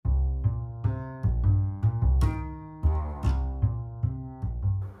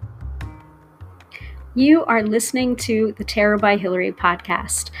You are listening to the Tarot by Hillary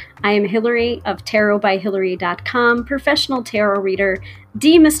podcast. I am Hillary of tarotbyhillary.com, professional tarot reader,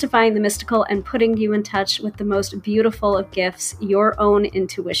 demystifying the mystical and putting you in touch with the most beautiful of gifts, your own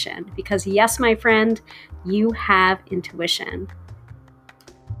intuition. Because yes, my friend, you have intuition.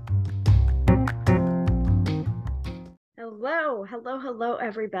 Hello,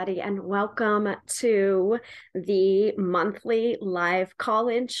 everybody, and welcome to the monthly live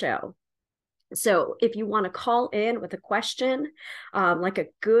call-in show. So if you want to call in with a question, like a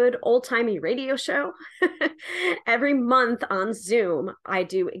good old-timey radio show, every month on Zoom, I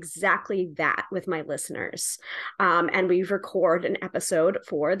do exactly that with my listeners. And we record an episode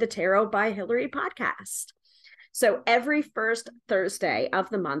for the Tarot by Hillary podcast. So every first Thursday of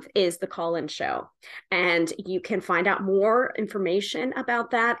the month is the call-in show. And you can find out more information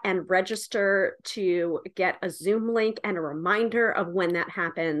about that and register to get a Zoom link and a reminder of when that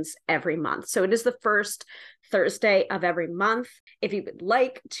happens every month. So it is the first Thursday of every month. If you would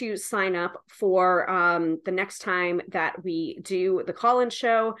like to sign up for the next time that we do the call-in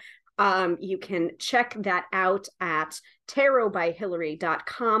show, you can check that out at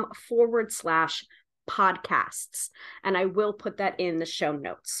tarotbyhillary.com/podcasts. And I will put that in the show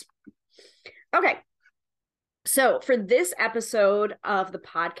notes. Okay. So for this episode of the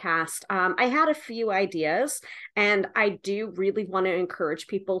podcast, I had a few ideas, and I do really want to encourage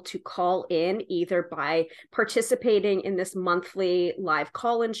people to call in either by participating in this monthly live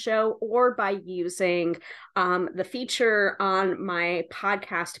call-in show or by using the feature on my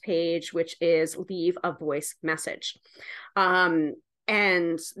podcast page, which is leave a voice message.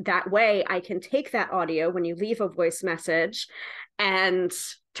 And that way I can take that audio when you leave a voice message and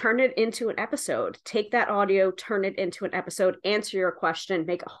turn it into an episode. Take that audio, turn it into an episode, answer your question,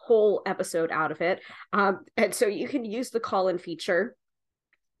 make a whole episode out of it. And so you can use the call-in feature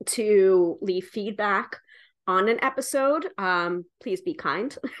to leave feedback on an episode. Please be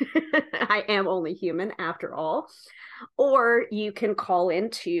kind. I am only human after all. Or you can call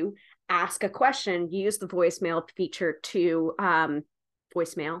in to ask a question, use the voicemail feature to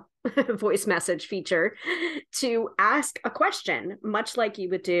voice message feature to ask a question, much like you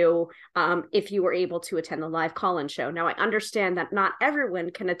would do if you were able to attend the live call-in show. Now, I understand that not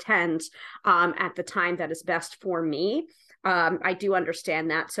everyone can attend at the time that is best for me. I do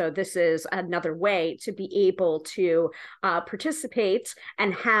understand that. So this is another way to be able to participate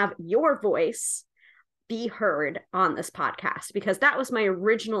and have your voice be heard on this podcast, because that was my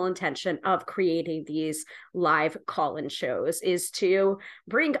original intention of creating these live call-in shows, is to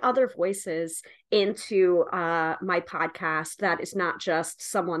bring other voices into my podcast that is not just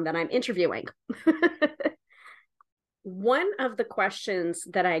someone that I'm interviewing. One of the questions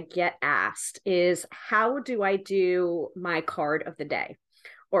that I get asked is, how do I do my card of the day?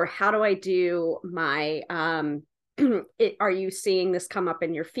 Or how do I do my are you seeing this come up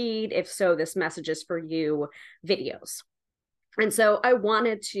in your feed? If so, this message is for you videos. And so I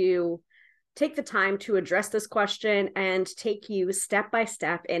wanted to take the time to address this question and take you step by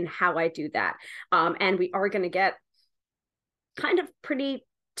step in how I do that. And we are going to get kind of pretty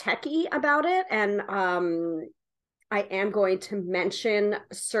techie about it. And I am going to mention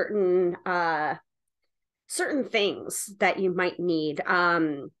certain things that you might need.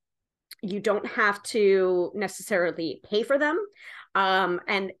 You don't have to necessarily pay for them.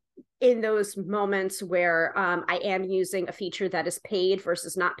 And in those moments where I am using a feature that is paid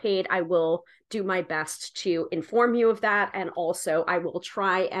versus not paid, I will do my best to inform you of that. And also I will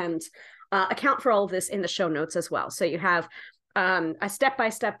try and account for all of this in the show notes as well. So you have a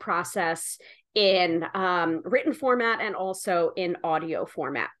step-by-step process in written format and also in audio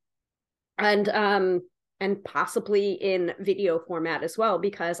format. And possibly in video format as well,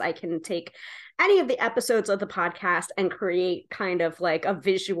 because I can take any of the episodes of the podcast and create kind of like a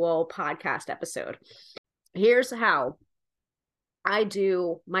visual podcast episode. Here's how I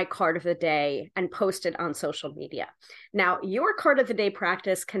do my card of the day and post it on social media. Now, your card of the day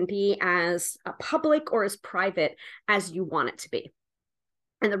practice can be as public or as private as you want it to be.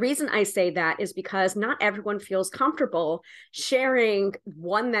 And the reason I say that is because not everyone feels comfortable sharing,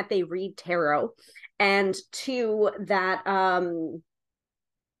 one, that they read tarot, and two, that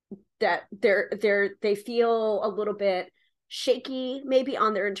that they feel a little bit shaky maybe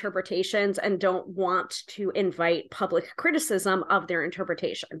on their interpretations and don't want to invite public criticism of their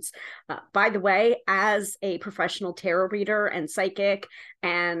interpretations. By the way, as a professional tarot reader and psychic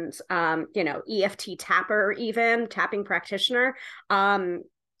and EFT tapper, even tapping practitioner,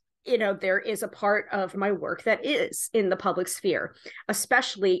 there is a part of my work that is in the public sphere,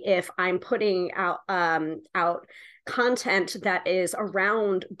 especially if I'm putting out content that is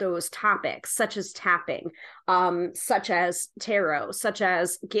around those topics, such as tapping, such as tarot, such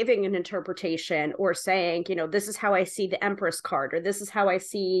as giving an interpretation or saying, you know, this is how I see the Empress card, or this is how I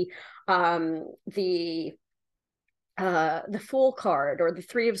see the Fool card or the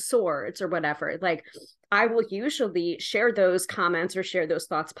Three of Swords or whatever. Like, I will usually share those comments or share those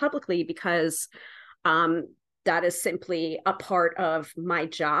thoughts publicly because that is simply a part of my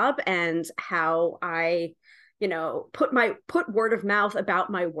job and how I, you know, put word of mouth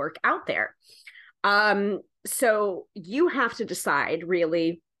about my work out there. So you have to decide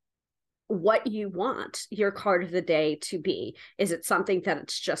really what you want your card of the day to be. Is it something that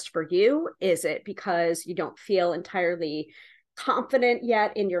it's just for you? Is it because you don't feel entirely confident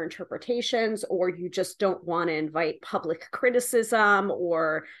yet in your interpretations, or you just don't want to invite public criticism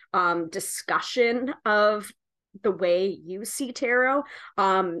or discussion of the way you see tarot?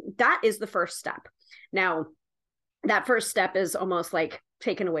 That is the first step. Now, that first step is almost like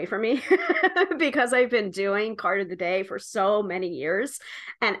taken away from me because I've been doing card of the day for so many years.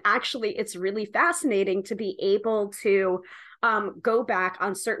 And actually, it's really fascinating to be able to go back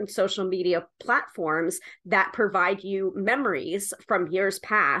on certain social media platforms that provide you memories from years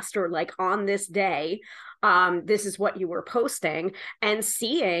past, or like on this day, this is what you were posting, and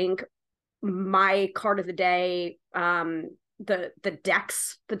seeing my card of the day, the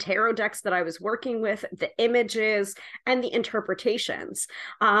decks, the tarot decks that I was working with, the images and the interpretations.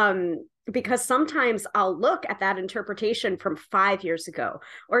 Because sometimes I'll look at that interpretation from 5 years ago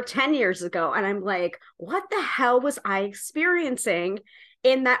or 10 years ago, and I'm like, what the hell was I experiencing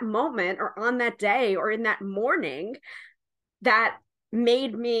in that moment or on that day or in that morning that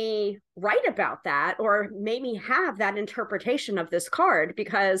made me write about that or made me have that interpretation of this card?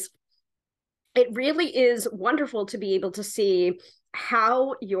 Because it really is wonderful to be able to see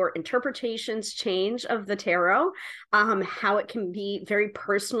how your interpretations change of the tarot, how it can be very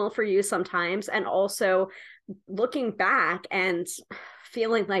personal for you sometimes, and also looking back and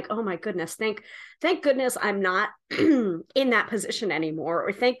feeling like, oh my goodness, thank goodness I'm not in that position anymore,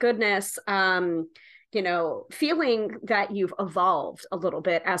 or thank goodness, you know, feeling that you've evolved a little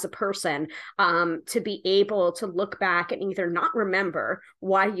bit as a person, to be able to look back and either not remember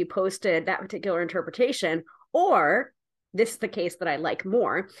why you posted that particular interpretation, or this is the case that I like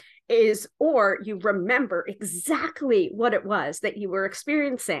more, or you remember exactly what it was that you were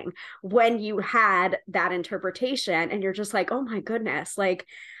experiencing when you had that interpretation. And you're just like, oh my goodness, like,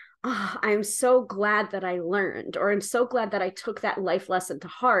 oh, I'm so glad that I learned, or I'm so glad that I took that life lesson to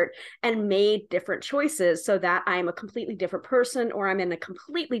heart and made different choices so that I'm a completely different person, or I'm in a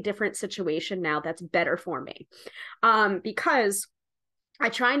completely different situation now that's better for me. Because I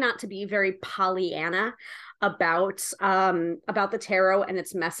try not to be very Pollyanna about the tarot and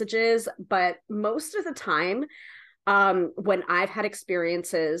its messages, but most of the time, when I've had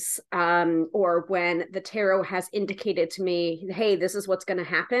experiences, or when the tarot has indicated to me, hey, this is what's going to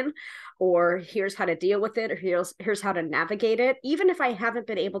happen, or here's how to deal with it, or here's how to navigate it, even if I haven't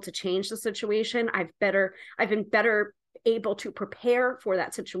been able to change the situation, I've been better able to prepare for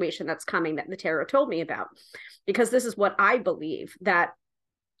that situation that's coming that the tarot told me about. Because this is what I believe, that,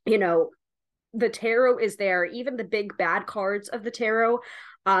 you know, the tarot is there, even the big bad cards of the tarot,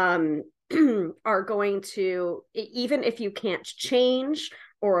 are going to, even if you can't change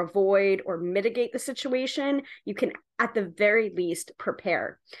or avoid or mitigate the situation, you can at the very least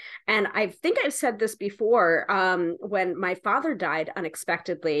prepare. And I think I've said this before, when my father died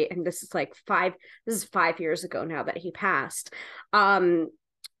unexpectedly, and this is 5 years ago now that he passed. You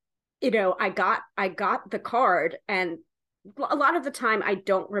know, I got the card, and a lot of the time I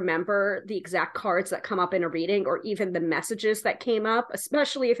don't remember the exact cards that come up in a reading, or even the messages that came up,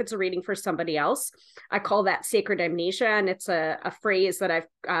 especially if it's a reading for somebody else. I call that sacred amnesia, and it's a phrase that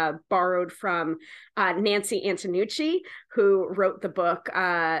I've borrowed from Nancy Antonucci, who wrote the book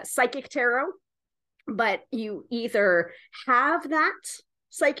Psychic Tarot. But you either have that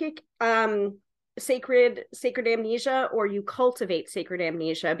psychic sacred amnesia, or you cultivate sacred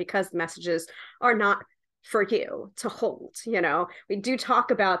amnesia, because messages are not for you to hold. You know, we do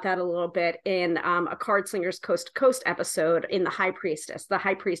talk about that a little bit in a Card Slingers Coast to Coast episode in the High Priestess. The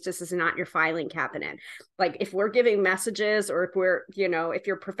High Priestess is not your filing cabinet. Like, if we're giving messages, or if we're, you know, if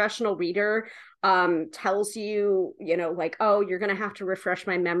your professional reader tells you, you know, like, oh, you're going to have to refresh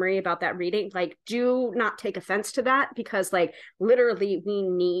my memory about that reading, like, do not take offense to that, because like literally we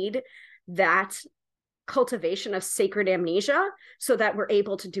need that cultivation of sacred amnesia so that we're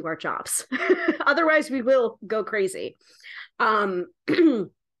able to do our jobs. Otherwise we will go crazy. But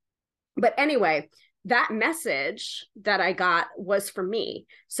anyway, that message that I got was for me.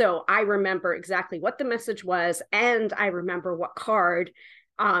 So I remember exactly what the message was, and I remember what card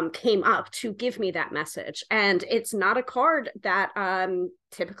came up to give me that message. And it's not a card that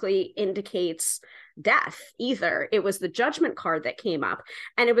typically indicates death either. It was the Judgment card that came up,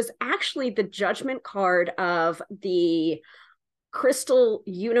 and it was actually the Judgment card of the Crystal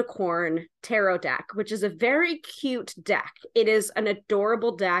Unicorn tarot deck, which is a very cute deck. It is an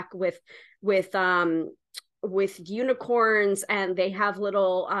adorable deck with unicorns, and they have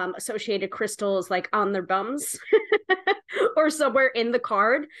little associated crystals like on their bums or somewhere in the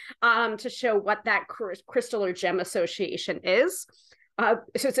card to show what that crystal or gem association is.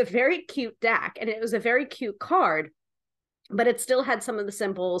 So it's a very cute deck, and it was a very cute card, but it still had some of the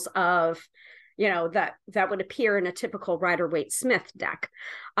symbols of, you know, that would appear in a typical Rider-Waite-Smith deck.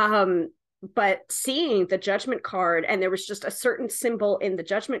 But seeing the Judgment card, and there was just a certain symbol in the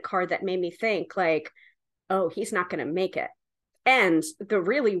Judgment card that made me think like, oh, he's not going to make it. And the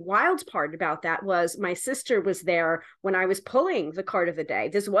really wild part about that was my sister was there when I was pulling the card of the day.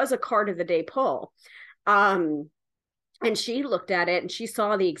 This was a card of the day pull. And she looked at it and she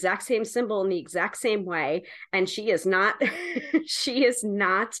saw the exact same symbol in the exact same way. And she is not, she is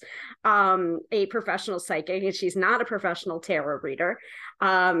not a professional psychic, and she's not a professional tarot reader.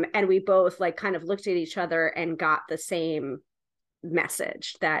 And we both like kind of looked at each other and got the same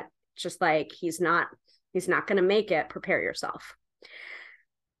message that just like, he's not going to make it. Prepare yourself.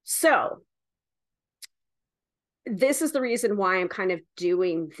 So this is the reason why I'm kind of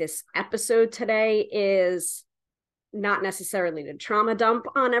doing this episode today, is not necessarily to trauma dump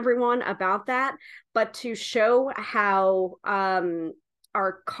on everyone about that, but to show how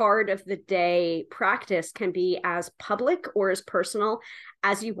our card of the day practice can be as public or as personal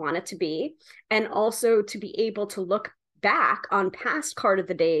as you want it to be. And also to be able to look back on past card of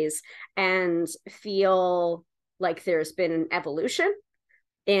the days and feel like there's been an evolution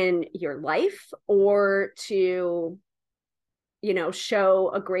in your life, or to, you know, show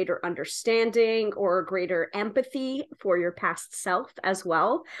a greater understanding or a greater empathy for your past self as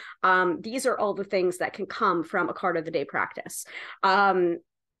well. These are all the things that can come from a card of the day practice.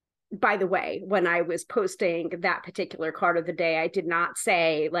 By the way, when I was posting that particular card of the day, I did not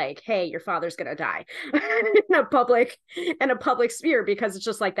say like, hey, your father's going to die in a public sphere, because it's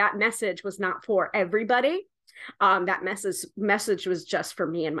just like that message was not for everybody. That message was just for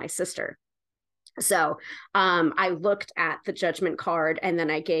me and my sister. So I looked at the Judgment card, and then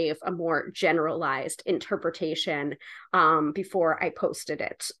I gave a more generalized interpretation before I posted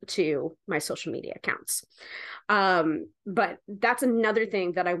it to my social media accounts. But that's another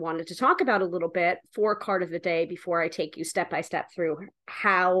thing that I wanted to talk about a little bit for card of the day before I take you step by step through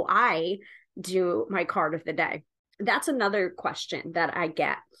how I do my card of the day. That's another question that I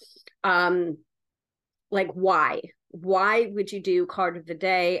get. Like, why would you do card of the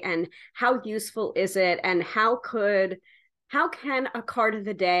day, and how useful is it, and how can a card of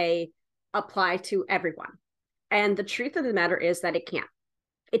the day apply to everyone? And the truth of the matter is that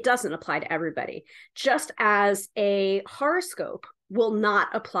it doesn't apply to everybody. Just as a horoscope will not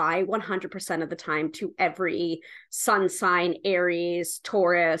apply 100% of the time to every sun sign, Aries,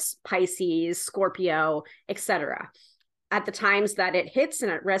 Taurus, Pisces, Scorpio, etc. At the times that it hits and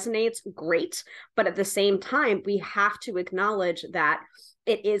it resonates, great. But at the same time, we have to acknowledge that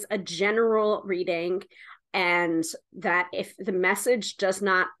it is a general reading, and that if the message does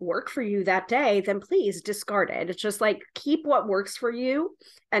not work for you that day, then please discard it. It's just like, keep what works for you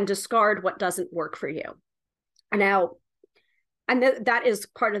and discard what doesn't work for you. Now, and that is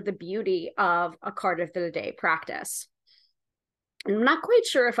part of the beauty of a card of the day practice. I'm not quite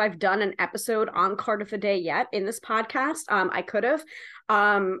sure if I've done an episode on card of the day yet in this podcast. I could have,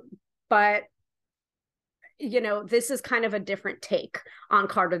 but you know, this is kind of a different take on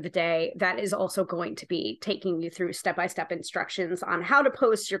card of the day that is also going to be taking you through step-by-step instructions on how to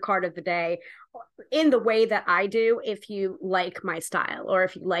post your card of the day in the way that I do, if you like my style, or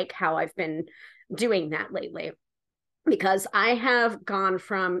if you like how I've been doing that lately. Because I have gone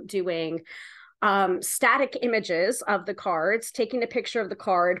from doing static images of the cards, taking a picture of the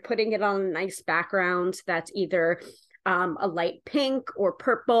card, putting it on a nice background that's either a light pink or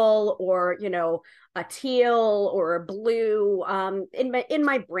purple, or, you know, a teal or a blue, in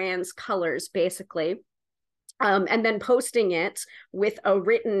my brand's colors, basically. And then posting it with a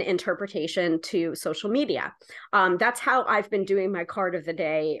written interpretation to social media. That's how I've been doing my card of the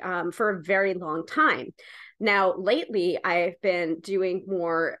day for a very long time. Now, lately, I've been doing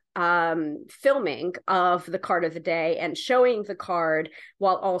more filming of the card of the day and showing the card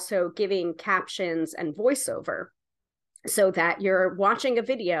while also giving captions and voiceover. so that you're watching a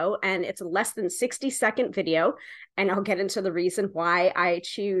video and it's a less than 60-second video. And I'll get into the reason why I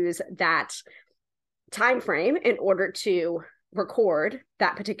choose that time frame in order to record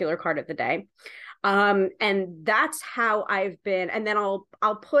that particular card of the day. And that's how I've been. And then I'll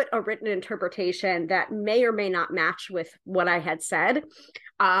put a written interpretation that may or may not match with what I had said,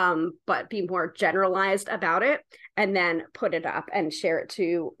 but be more generalized about it, and then put it up and share it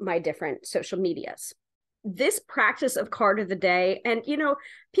to my different social medias. This practice of card of the day, and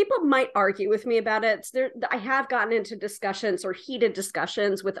people might argue with me about it. I have gotten into discussions or heated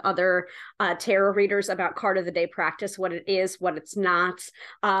discussions with other tarot readers about card of the day practice, what it is, what it's not,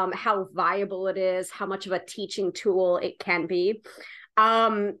 how viable it is, how much of a teaching tool it can be.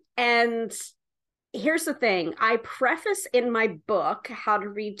 And here's the thing. I preface in my book, How to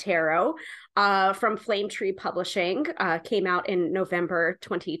Read Tarot, from Flame Tree Publishing, came out in November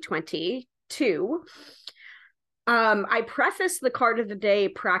 2022. I preface the card of the day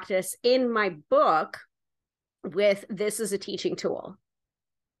practice in my book with, this is a teaching tool.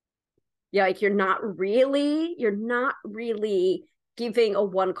 Yeah, like you're not really giving a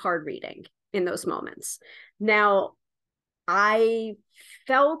one card reading in those moments. Now, I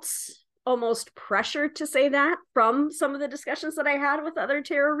felt almost pressured to say that from some of the discussions that I had with other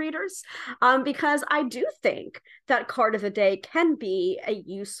tarot readers, because I do think that card of the day can be a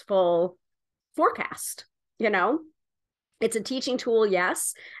useful forecast. It's a teaching tool,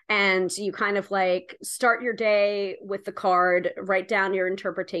 yes. And you kind of like start your day with the card, write down your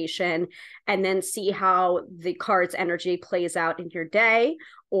interpretation, and then see how the card's energy plays out in your day,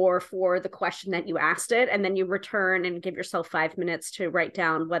 or for the question that you asked it. And then you return and give yourself 5 minutes to write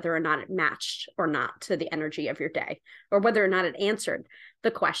down whether or not it matched or not to the energy of your day, or whether or not it answered the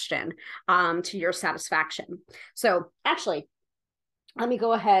question to your satisfaction. So actually, let me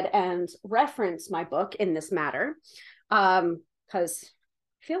go ahead and reference my book in this matter, because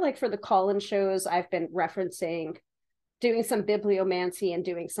I feel like for the call-in shows, I've been doing some bibliomancy and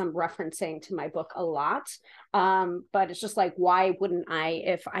doing some referencing to my book a lot. But it's just like, why wouldn't I,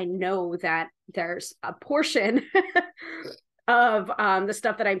 if I know that there's a portion of the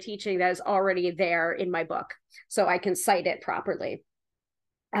stuff that I'm teaching that is already there in my book, so I can cite it properly.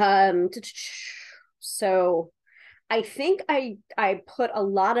 So I think I put a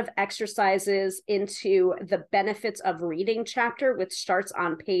lot of exercises into the benefits of reading chapter, which starts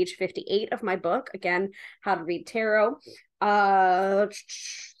on page 58 of my book. Again, How to Read Tarot.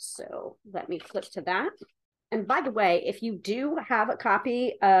 So let me flip to that. And by the way, if you do have a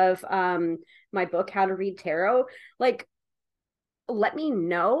copy of my book, How to Read Tarot, let me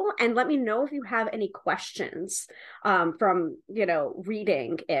know, and let me know if you have any questions from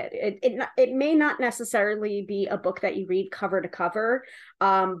reading it. It may not necessarily be a book that you read cover to cover,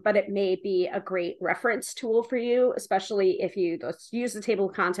 but it may be a great reference tool for you, especially if you use the table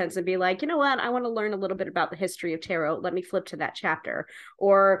of contents and be like, you know what, I want to learn a little bit about the history of tarot. Let me flip to that chapter.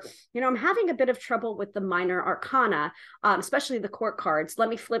 Or I'm having a bit of trouble with the minor arcana, especially the court cards. Let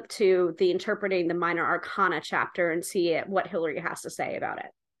me flip to the interpreting the minor arcana chapter and see what Hillary has to say about it.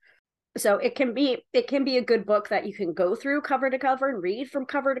 So it can be a good book that you can go through cover to cover and read from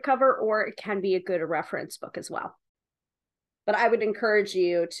cover to cover, or it can be a good reference book as well. But I would encourage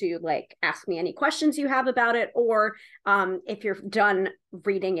you to ask me any questions you have about it, or if you're done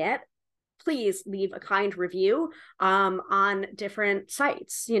reading it, please leave a kind review on different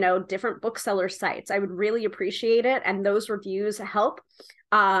sites, different bookseller sites. I would really appreciate it. And those reviews help.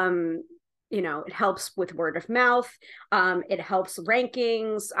 It helps with word of mouth. It helps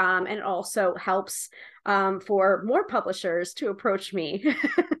rankings, and it also helps for more publishers to approach me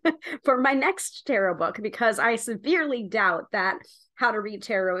for my next tarot book, because I severely doubt that How to Read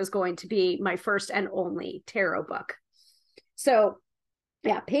Tarot is going to be my first and only tarot book. So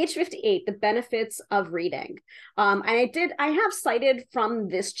yeah, page 58, the benefits of reading. And I have cited from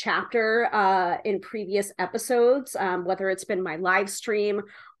this chapter in previous episodes, whether it's been my live stream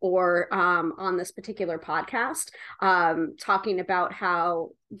or on this particular podcast, talking about how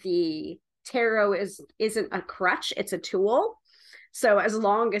the tarot isn't a crutch, it's a tool. So as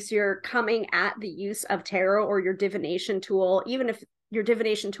long as you're coming at the use of tarot or your divination tool, even if your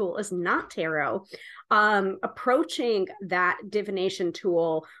divination tool is not tarot, approaching that divination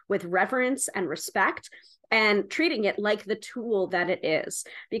tool with reverence and respect, and treating it like the tool that it is.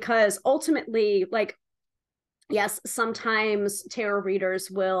 Because ultimately, yes, sometimes tarot readers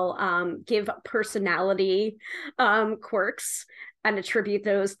will give personality quirks and attribute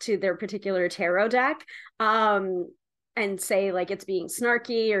those to their particular tarot deck, and say it's being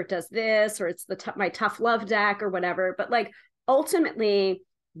snarky, or does this, or it's my tough love deck or whatever. But ultimately,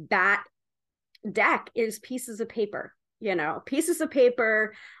 that deck is pieces of paper. pieces of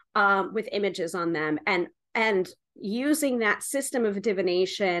paper with images on them, and using that system of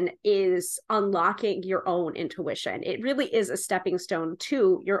divination is unlocking your own intuition. It really is a stepping stone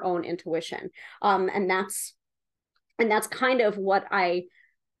to your own intuition. And that's kind of what I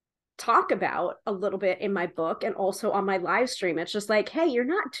talk about a little bit in my book and also on my live stream. It's just like, hey, you're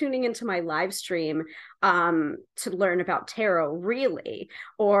not tuning into my live stream to learn about tarot, really,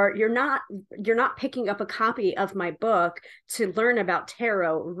 or you're not picking up a copy of my book to learn about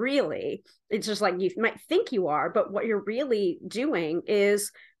tarot, really. It's just like, you might think you are, but what you're really doing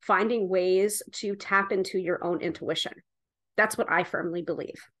is finding ways to tap into your own intuition. That's what I firmly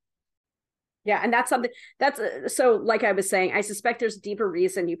believe. Yeah, and that's something so, like I was saying, I suspect there's a deeper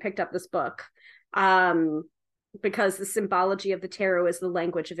reason you picked up this book, because the symbology of the tarot is the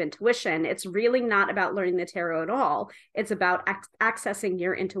language of intuition. It's really not about learning the tarot at all. It's about accessing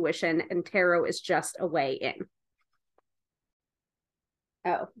your intuition, and tarot is just a way in.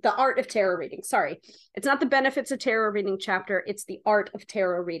 Oh, the art of tarot reading. Sorry, it's not the benefits of tarot reading chapter. It's the art of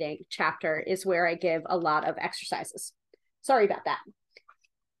tarot reading chapter is where I give a lot of exercises. Sorry about that.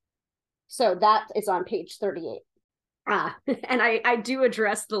 So that is on page 38. And I do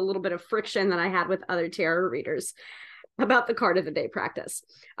address the little bit of friction that I had with other tarot readers about the card of the day practice.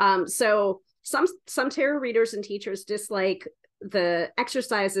 So some tarot readers and teachers dislike the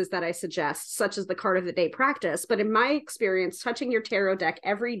exercises that I suggest, such as the card of the day practice. But in my experience, touching your tarot deck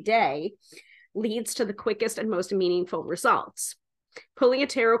every day leads to the quickest and most meaningful results. Pulling a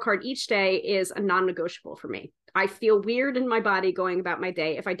tarot card each day is a non-negotiable for me. I feel weird in my body going about my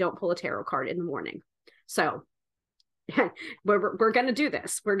day if I don't pull a tarot card in the morning. So we're going to do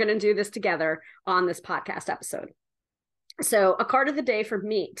this. We're going to do this together on this podcast episode. So a card of the day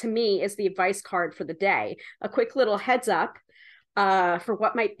to me is the advice card for the day, a quick little heads up for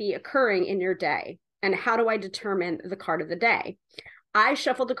what might be occurring in your day. And how do I determine the card of the day? I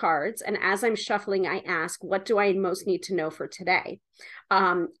shuffle the cards, and as I'm shuffling, I ask, what do I most need to know for today?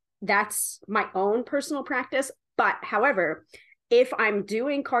 That's my own personal practice. But however, if I'm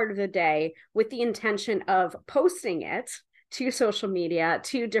doing card of the day with the intention of posting it to social media,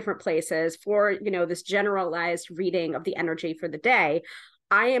 to different places for, this generalized reading of the energy for the day,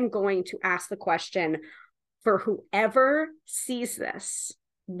 I am going to ask the question, for whoever sees this,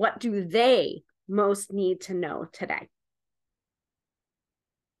 what do they most need to know today?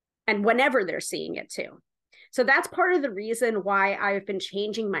 And whenever they're seeing it too. So that's part of the reason why I've been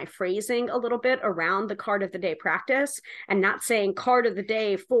changing my phrasing a little bit around the card of the day practice, and not saying card of the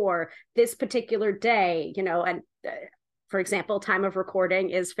day for this particular day, and for example, time of recording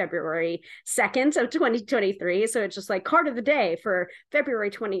is February 2nd of 2023. So it's just like card of the day for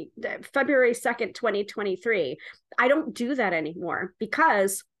February 2nd, 2023. I don't do that anymore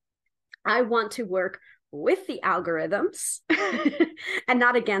because I want to work with the algorithms and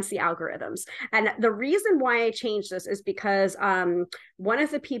not against the algorithms. And the reason why I changed this is because one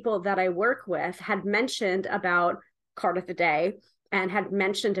of the people that I work with had mentioned about card of the day and had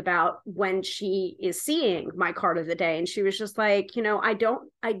mentioned about when she is seeing my card of the day. And she was just like, I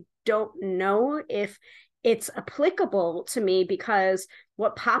don't know if it's applicable to me, because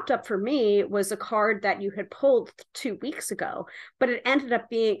what popped up for me was a card that you had pulled 2 weeks ago, but it ended up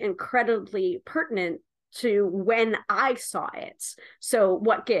being incredibly pertinent to when I saw it. So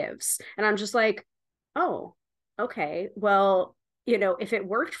what gives? And I'm just like, oh, okay, well, if it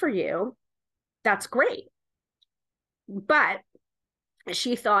worked for you, that's great. But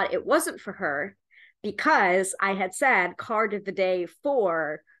she thought it wasn't for her because I had said card of the day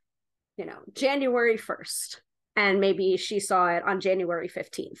for, January 1st. And maybe she saw it on January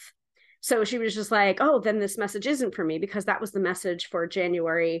 15th. So she was just like, oh, then this message isn't for me, because that was the message for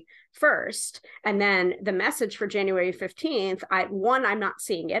January 1st. And then the message for January 15th, I'm not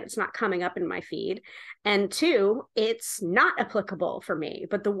seeing it. It's not coming up in my feed. And two, it's not applicable for me.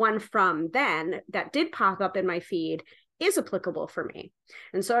 But the one from then that did pop up in my feed is applicable for me.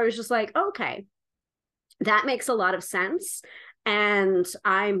 And so I was just like, okay, that makes a lot of sense. And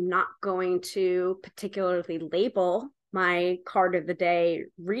I'm not going to particularly label my card of the day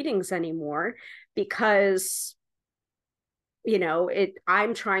readings anymore, because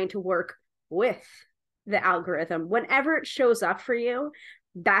I'm trying to work with the algorithm. Whenever it shows up for you,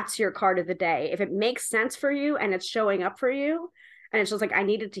 that's your card of the day. If it makes sense for you and it's showing up for you, and it's just like, I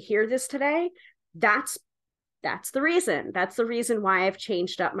needed to hear this today, that's the reason. That's the reason why I've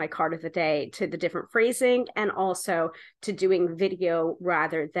changed up my card of the day to the different phrasing, and also to doing video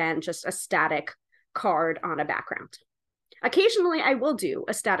rather than just a static card on a background. Occasionally, I will do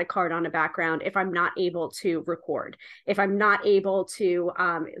a static card on a background if I'm not able to record. If I'm not able to,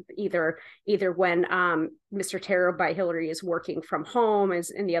 either when Mr. Tarot by Hillary is working from home, is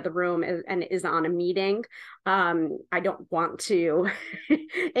in the other room, and is on a meeting. I don't want to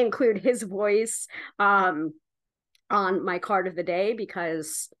include his voice on my card of the day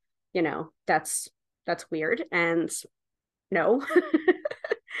because, that's weird, and no.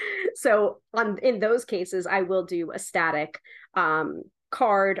 So in those cases, I will do a static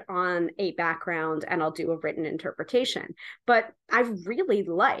card on a background, and I'll do a written interpretation. But I really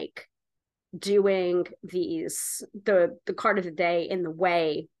like doing the card of the day in the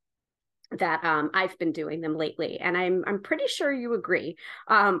way that I've been doing them lately, and I'm pretty sure you agree.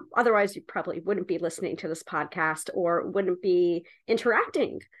 Otherwise, you probably wouldn't be listening to this podcast or wouldn't be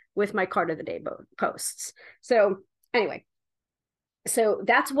interacting with my card of the day posts. So anyway, so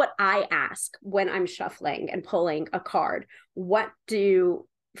that's what I ask when I'm shuffling and pulling a card. What do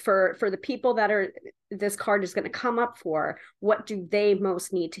for the people that are this card is going to come up for, what do they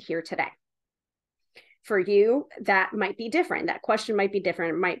most need to hear today? For you, that might be different. That question might be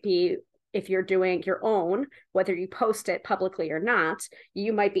different. It might be, if you're doing your own, whether you post it publicly or not,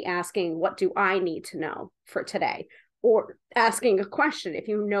 you might be asking, what do I need to know for today? Or asking a question. If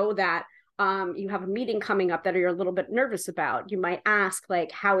you know that you have a meeting coming up that you're a little bit nervous about, you might ask,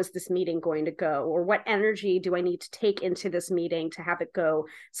 like, how is this meeting going to go? Or what energy do I need to take into this meeting to have it go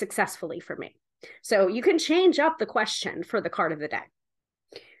successfully for me? So you can change up the question for the card of the day.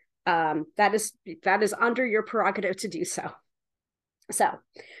 That is under your prerogative to do so. So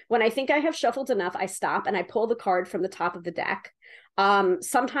when I think I have shuffled enough, I stop and I pull the card from the top of the deck.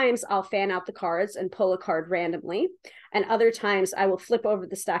 Sometimes I'll fan out the cards and pull a card randomly. And other times I will flip over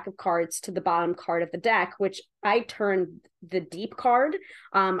the stack of cards to the bottom card of the deck, which I turn the deep card.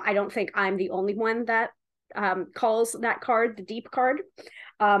 I don't think I'm the only one that calls that card the deep card.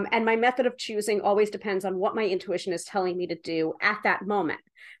 And my method of choosing always depends on what my intuition is telling me to do at that moment.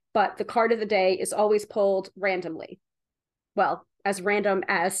 But the card of the day is always pulled randomly. Well, as random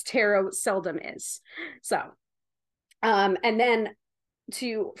as tarot seldom is. So, and then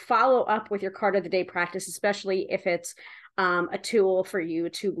to follow up with your card of the day practice, especially if it's a tool for you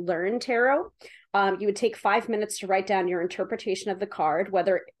to learn tarot, you would take 5 minutes to write down your interpretation of the card,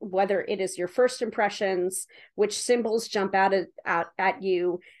 whether it is your first impressions, which symbols jump out at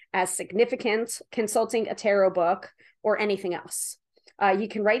you as significant, consulting a tarot book, or anything else. You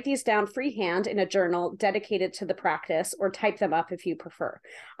can write these down freehand in a journal dedicated to the practice, or type them up if you prefer.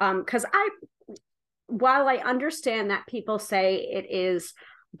 Because while I understand that people say it is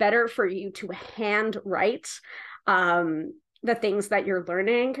better for you to hand write the things that you're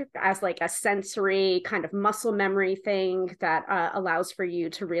learning as like a sensory kind of muscle memory thing that allows for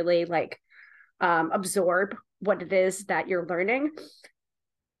you to really absorb what it is that you're learning,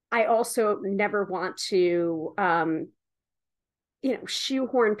 I also never want to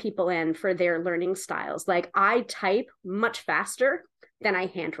shoehorn people in for their learning styles. Like, I type much faster than I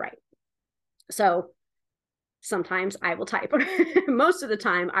handwrite. So sometimes I will type. Most of the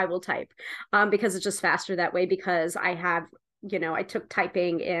time I will type because it's just faster that way, because I have, I took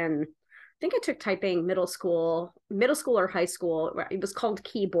typing in, I think I took typing middle school or high school. It was called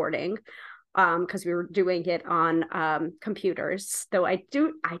keyboarding because we were doing it on computers. Though I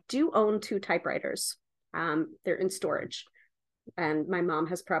do own 2 typewriters. They're in storage. And my mom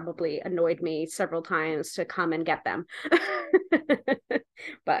has probably annoyed me several times to come and get them.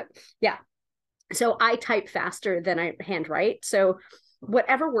 But yeah, so I type faster than I handwrite. So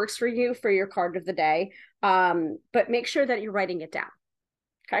whatever works for you for your card of the day, but make sure that you're writing it down.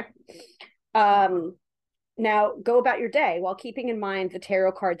 Okay. Now go about your day while keeping in mind the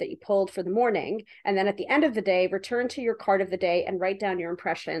tarot card that you pulled for the morning. And then at the end of the day, return to your card of the day and write down your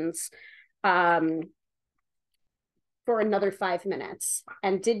impressions for another 5 minutes.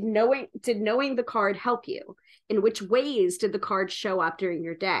 And did knowing the card help you? In which ways did the card show up during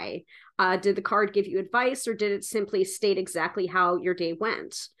your day? Did the card give you advice, or did it simply state exactly how your day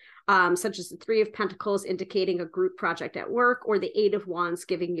went? Such as the 3 of Pentacles indicating a group project at work, or the 8 of Wands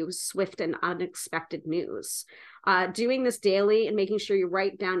giving you swift and unexpected news. Doing this daily and making sure you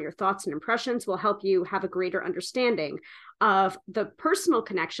write down your thoughts and impressions will help you have a greater understanding of the personal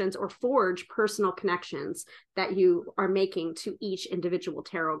connections, or forge personal connections that you are making to each individual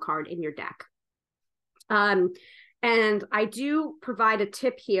tarot card in your deck. And I do provide a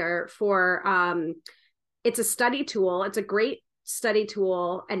tip here for, it's a study tool. It's a great study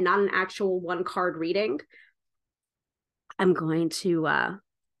tool and not an actual 1 card reading. I'm going to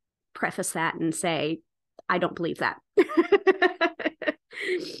preface that and say, I don't believe that.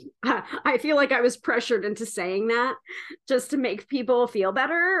 I feel like I was pressured into saying that just to make people feel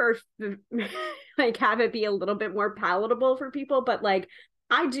better or like have it be a little bit more palatable for people. But like,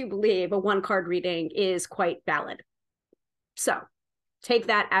 I do believe a one card reading is quite valid. So take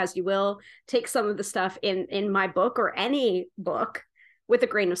that as you will. Take some of the stuff in my book or any book with a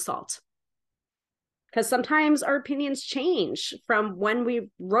grain of salt. Because sometimes our opinions change from when we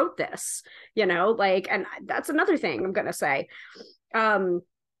wrote this, you know, like, and that's another thing I'm going to say. You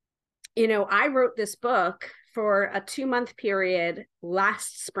know, I wrote this book for a 2-month period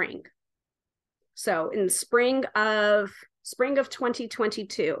last spring. So in spring of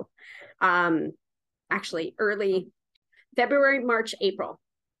 2022, actually early February, March, April.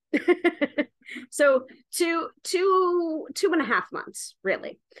 So two and a half months,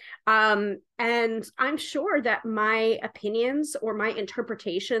 really. And I'm sure that my opinions or my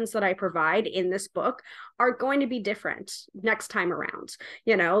interpretations that I provide in this book are going to be different next time around.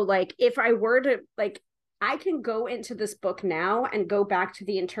 You know, like if I were to like, I can go into this book now and go back to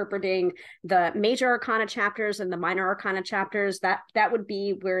the interpreting the major arcana chapters and the minor arcana chapters. That would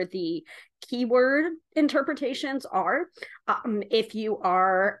be where the keyword interpretations are. If you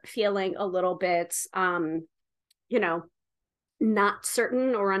are feeling a little bit, you know, not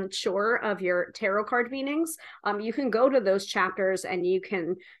certain or unsure of your tarot card meanings, you can go to those chapters and you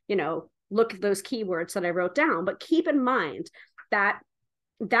can, you know, look at those keywords that I wrote down. But keep in mind that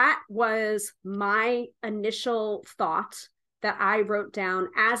that was my initial thought that I wrote down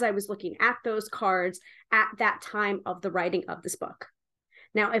as I was looking at those cards at that time of the writing of this book.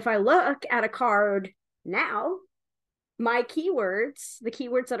 Now, if I look at a card now, my keywords, the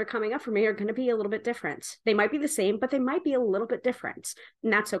keywords that are coming up for me are going to be a little bit different. They might be the same, but they might be a little bit different,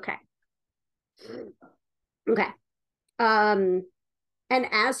 and that's okay. Okay. And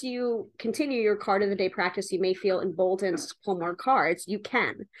as you continue your card of the day practice, you may feel emboldened to pull more cards. You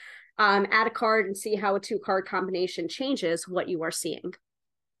can add a card and see how a 2-card combination changes what you are seeing.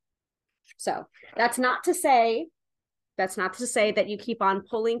 So that's not to say that you keep on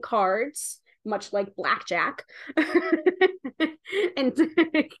pulling cards, much like blackjack, and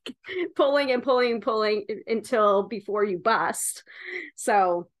pulling and pulling and pulling until before you bust.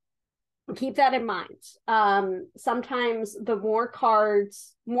 So keep that in mind. Sometimes the more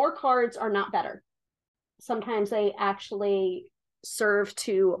cards are not better. Sometimes they actually serve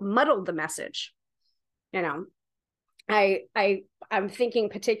to muddle the message. You know, I'm thinking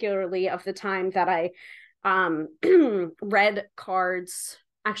particularly of the time that I read cards.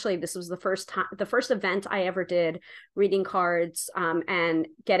 Actually, this was the first event I ever did reading cards and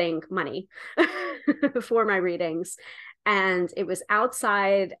getting money for my readings. And it was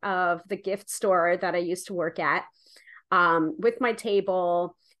outside of the gift store that I used to work at, with my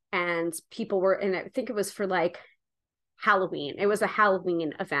table, and people were, and I think it was for like Halloween. It was a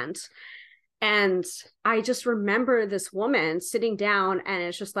Halloween event. And I just remember this woman sitting down and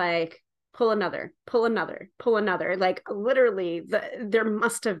it's just like, pull another, pull another, pull another. Like literally there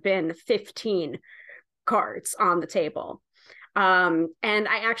must have been 15 cards on the table. And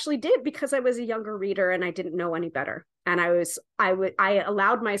I actually did, because I was a younger reader and I didn't know any better. And I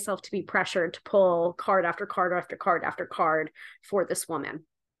allowed myself to be pressured to pull card after card after card after card for this woman.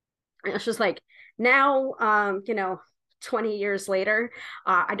 And it's just like, now, you know, 20 years later,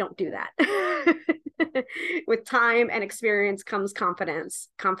 I don't do that. With time and experience comes confidence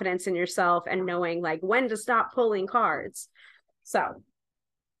in yourself and knowing like when to stop pulling cards. So,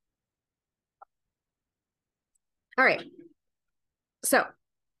 all right. So,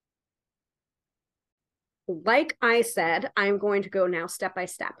 like I said, I'm going to go now step by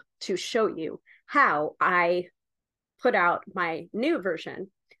step to show you how I put out my new version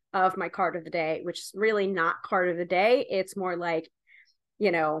of my card of the day, which is really not card of the day. It's more like,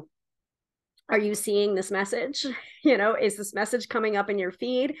 you know, are you seeing this message? You know, is this message coming up in your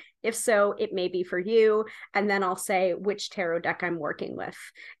feed? If so, it may be for you. And then I'll say which tarot deck I'm working with,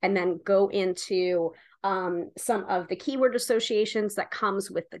 and then go into some of the keyword associations that comes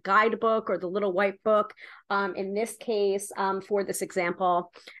with the guidebook or the little white book. In this case, for this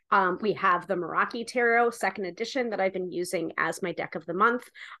example, we have the Meraki Tarot 2nd edition that I've been using as my deck of the month.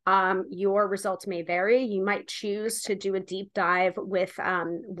 Your results may vary. You might choose to do a deep dive with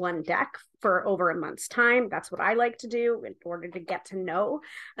one deck for over a month's time. That's what I like to do in order to get to know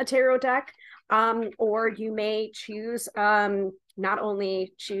a tarot deck. Or you may choose not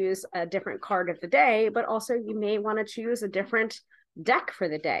only choose a different card of the day, but also you may want to choose a different deck for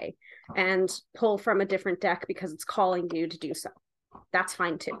the day and pull from a different deck because it's calling you to do so. That's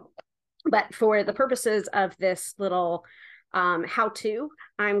fine too. But for the purposes of this little how-to,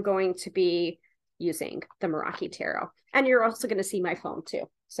 I'm going to be using the Meraki Tarot. And you're also going to see my phone too.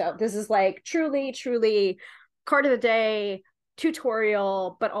 So this is like truly, truly card of the day,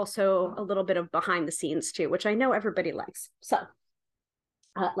 tutorial, but also a little bit of behind the scenes too, which I know everybody likes. So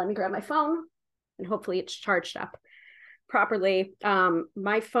let me grab my phone and hopefully it's charged up properly.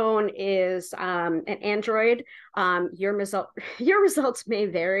 My phone is an Android. Your results may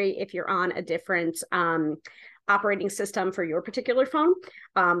vary if you're on a different operating system for your particular phone,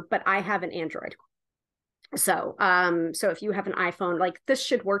 but I have an Android. So if you have an iPhone, like this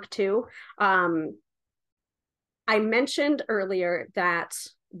should work too. I mentioned earlier that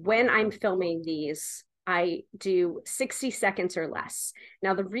when I'm filming these, I do 60 seconds or less.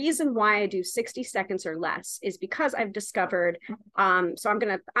 Now, the reason why I do 60 seconds or less is because I've discovered, so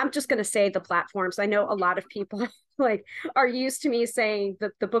I'm just gonna say the platforms. I know a lot of people like are used to me saying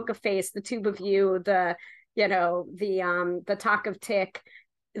the Book of Face, the Tube of You, the Talk of Tick,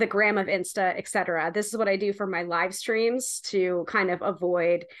 the Gram of Insta, etc. This is what I do for my live streams to kind of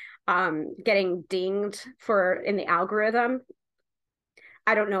avoid getting dinged in the algorithm.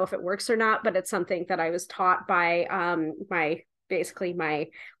 I don't know if it works or not, but it's something that I was taught by my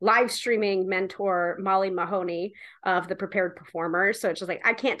live streaming mentor, Molly Mahoney of the Prepared Performer. So it's just like,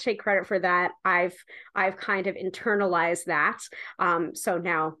 I can't take credit for that. I've kind of internalized that. So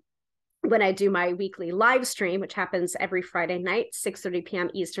now when I do my weekly live stream, which happens every Friday night, 6:30 p.m.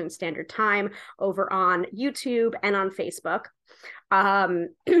 Eastern Standard Time over on YouTube and on Facebook,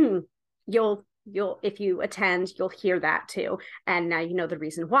 you'll if you attend, you'll hear that too. And now you know the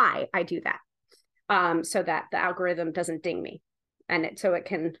reason why I do that, so that the algorithm doesn't ding me, and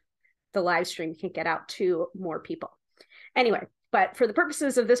the live stream can get out to more people. Anyway, but for the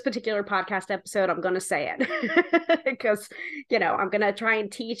purposes of this particular podcast episode, I'm going to say it because, I'm going to try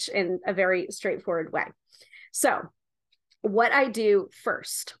and teach in a very straightforward way. So what I do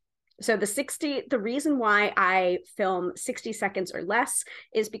first, so the reason why I film 60 seconds or less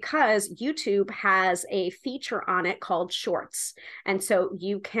is because YouTube has a feature on it called Shorts. And so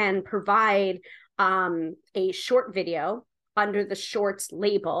you can provide a short video under the Shorts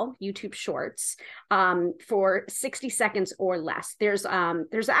label, YouTube Shorts, for 60 seconds or less. There's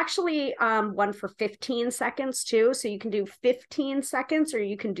actually one for 15 seconds too. So you can do 15 seconds or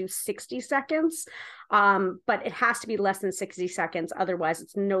you can do 60 seconds, but it has to be less than 60 seconds. Otherwise,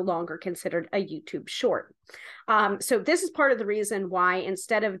 it's no longer considered a YouTube short. So this is part of the reason why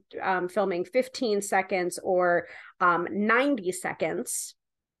instead of filming 15 seconds or 90 seconds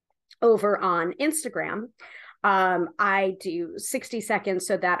over on Instagram, I do 60 seconds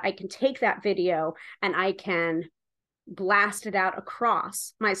so that I can take that video and I can blast it out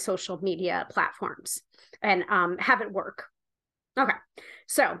across my social media platforms and have it work. Okay,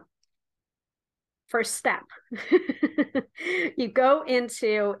 so first step, you go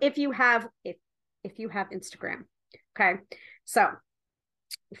into, if you have Instagram, okay, so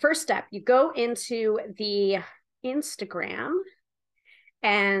first step, you go into the Instagram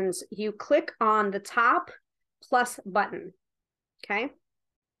and you click on the top plus button, okay?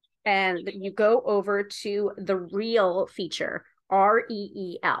 And you go over to the Reel feature,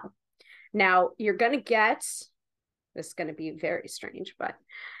 REEL. Now, you're going to get, this is going to be very strange, but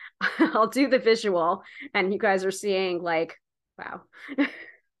I'll do the visual, and you guys are seeing like, wow.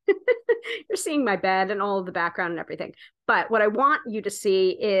 You're seeing my bed and all of the background and everything. But what I want you to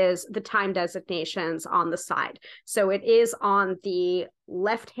see is the time designations on the side. So it is on the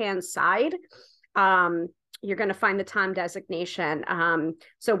left-hand side. You're going to find the time designation.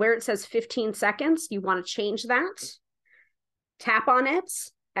 So where it says 15 seconds, you want to change that, tap on it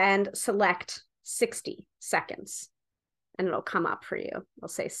and select 60 seconds and it'll come up for you. It'll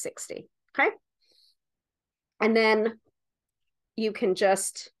say 60, okay? And then you can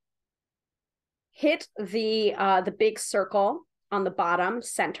just hit the big circle on the bottom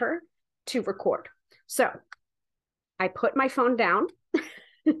center to record. So I put my phone down.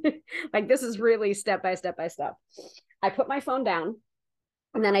 Like this is really step by step by step. I put my phone down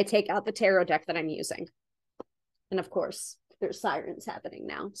and then I take out the tarot deck that I'm using. And of course, there's sirens happening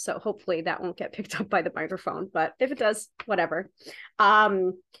now. So hopefully that won't get picked up by the microphone, but if it does, whatever.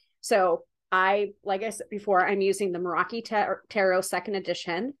 So like I said before, I'm using the Meraki Tarot 2nd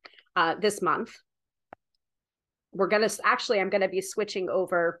edition this month. I'm going to be switching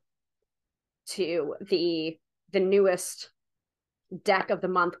over to the newest deck of the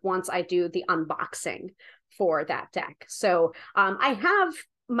month once I do the unboxing for that deck. So I have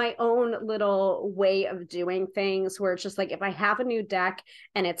my own little way of doing things where it's just like, if I have a new deck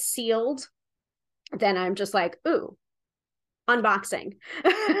and it's sealed, then I'm just like, ooh, unboxing.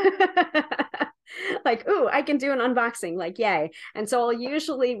 Like, ooh, I can do an unboxing, like, yay. And so I'll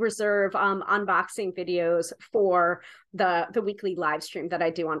usually reserve unboxing videos for the weekly live stream that I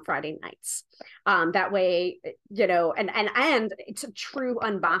do on Friday nights. That way, you know, and it's a true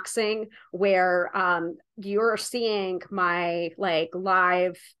unboxing where you're seeing my like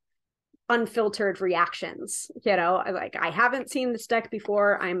live unfiltered reactions. You know, like, I haven't seen this deck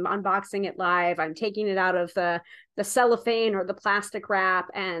before, I'm unboxing it live, I'm taking it out of the cellophane or the plastic wrap,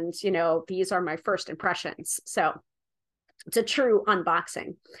 and you know, these are my first impressions. So it's a true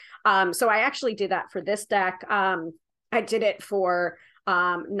unboxing. So I actually did that for this deck. I did it for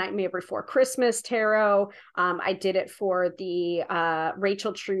Nightmare Before Christmas tarot. I did it for the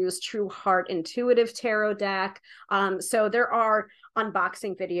Rachel True's True Heart Intuitive tarot deck. So there are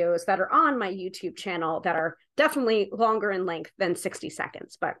unboxing videos that are on my YouTube channel that are definitely longer in length than 60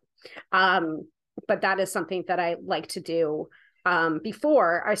 seconds, but that is something that I like to do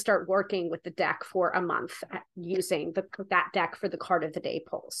before I start working with the deck for a month, using that deck for the card of the day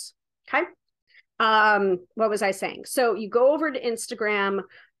pulls. Okay. What was I saying? So you go over to Instagram,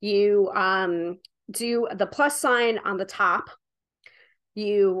 you do the plus sign on the top,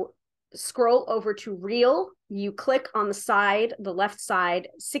 you scroll over to reel, you click on the side, the left side,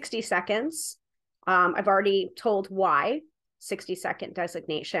 60 seconds. I've already told why, 60-second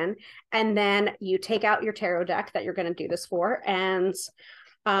designation. And then you take out your tarot deck that you're going to do this for. And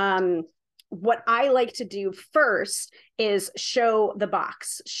what I like to do first is show the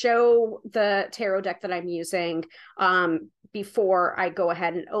box, show the tarot deck that I'm using before I go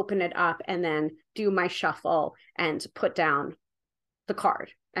ahead and open it up and then do my shuffle and put down the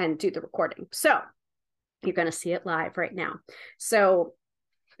card and do the recording. So you're going to see it live right now. So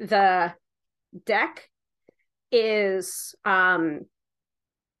the deck is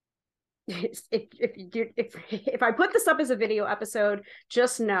if I put this up as a video episode,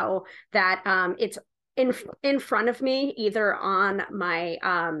 just know that it's in front of me, either on my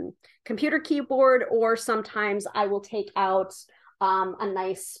computer keyboard, or sometimes I will take out a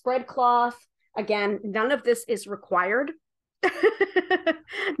nice spread cloth. Again, none of this is required.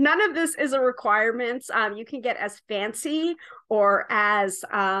 None of this is a requirement. You can get as fancy or as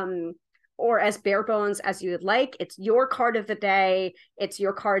bare bones as you would like. It's your card of the day. It's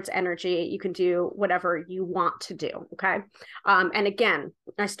your card's energy. You can do whatever you want to do. Okay. And again,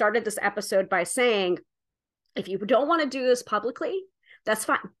 I started this episode by saying, if you don't want to do this publicly, that's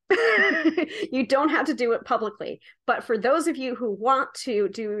fine. You don't have to do it publicly. But for those of you who want to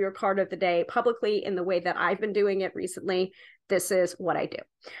do your card of the day publicly in the way that I've been doing it recently, this is what I do.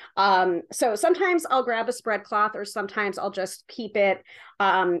 So sometimes I'll grab a spread cloth, or sometimes I'll just keep it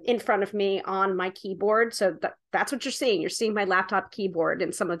in front of me on my keyboard. So that's what you're seeing. You're seeing my laptop keyboard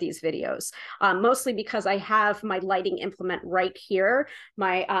in some of these videos, mostly because I have my lighting implement right here,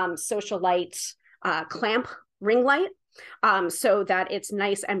 my Socialite clamp ring light, so that it's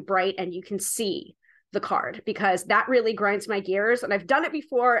nice and bright and you can see the card, because that really grinds my gears. And I've done it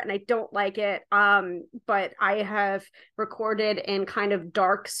before and I don't like it. But I have recorded in kind of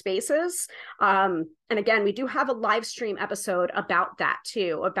dark spaces. And again, we do have a live stream episode about that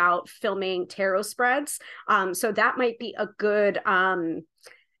too, about filming tarot spreads. So that might be a good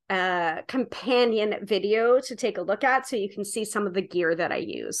companion video to take a look at, so you can see some of the gear that I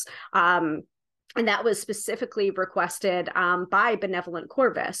use. And that was specifically requested by Benevolent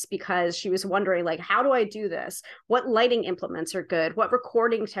Corvus, because she was wondering, like, how do I do this? What lighting implements are good? What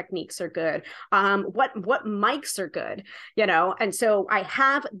recording techniques are good? What mics are good? You know, and so I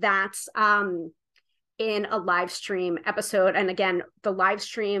have that in a live stream episode. And again, the live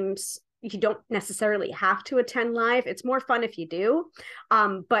streams, you don't necessarily have to attend live. It's more fun if you do.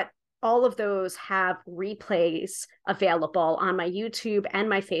 But all of those have replays available on my YouTube and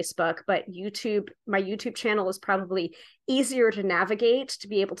my Facebook, but my YouTube channel is probably easier to navigate to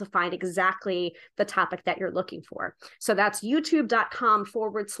be able to find exactly the topic that you're looking for. So that's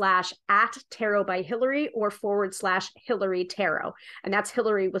youtube.com/@tarot by Hillary or /Hillary Tarot. And that's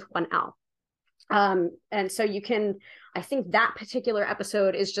Hillary with one L. And so you can, I think that particular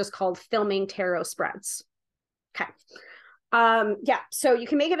episode is just called Filming Tarot Spreads. Okay. Yeah, so you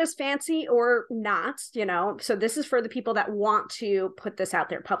can make it as fancy or not, you know. So this is for the people that want to put this out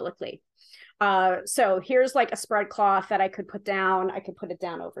there publicly. So here's like a spread cloth that I could put down. I could put it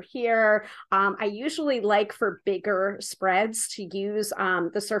down over here. I usually like, for bigger spreads, to use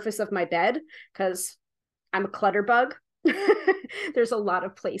the surface of my bed, because I'm a clutter bug. There's a lot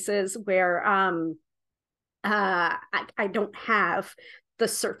of places where I don't have the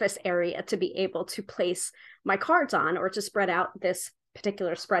surface area to be able to place my cards on, or to spread out this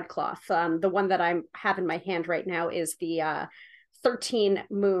particular spread cloth. The one that I have in my hand right now is the 13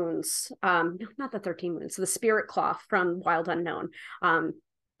 Moons, no, not the 13 Moons, the Spirit Cloth from Wild Unknown.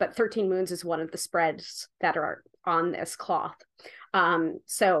 But 13 Moons is one of the spreads that are on this cloth.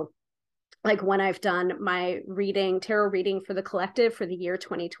 So like when I've done my tarot reading for the collective for the year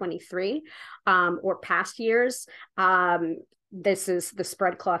 2023, or past years, this is the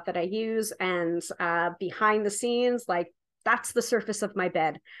spread cloth that I use. And behind the scenes, like that's the surface of my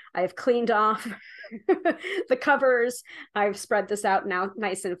bed. I've cleaned off the covers. I've spread this out now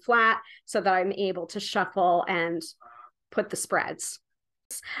nice and flat so that I'm able to shuffle and put the spreads.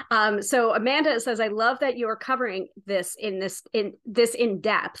 So Amanda says, I love that you're covering this in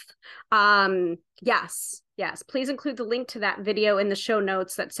depth. Yes, please include the link to that video in the show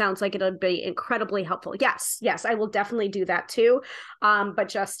notes. That sounds like it'll be incredibly helpful. Yes, I will definitely do that too. But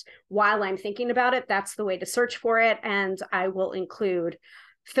just while I'm thinking about it, that's the way to search for it. And I will include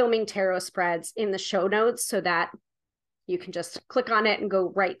filming tarot spreads in the show notes so that you can just click on it and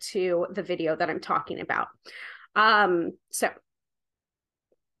go right to the video that I'm talking about. So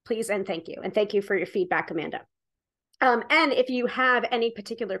please and thank you. And thank you for your feedback, Amanda. And if you have any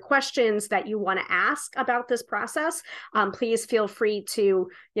particular questions that you want to ask about this process, please feel free to,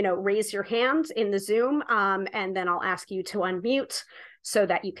 raise your hand in the Zoom, and then I'll ask you to unmute so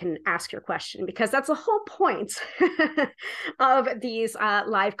that you can ask your question, because that's the whole point of these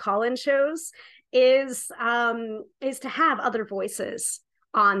live call-in shows is to have other voices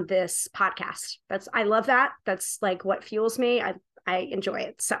on this podcast. I love that. That's like what fuels me. I enjoy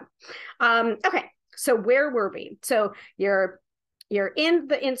it. So, okay. So where were we? So you're in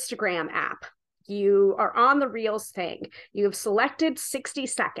the Instagram app. You are on the Reels thing. You've selected 60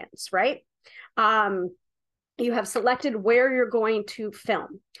 seconds, right? You have selected where you're going to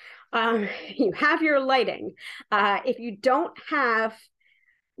film. You have your lighting. If you don't have,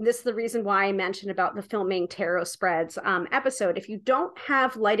 this is the reason why I mentioned about the filming tarot spreads episode. If you don't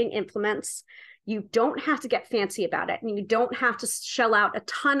have lighting implements, you don't have to get fancy about it, and you don't have to shell out a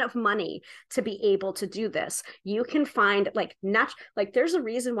ton of money to be able to do this. You can find like there's a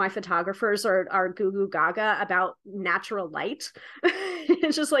reason why photographers are goo goo gaga about natural light.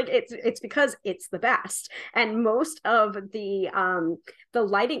 It's just like it's because it's the best. And most of the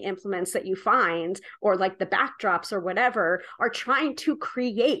lighting implements that you find, or like the backdrops or whatever, are trying to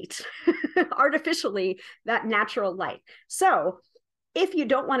create artificially that natural light. So if you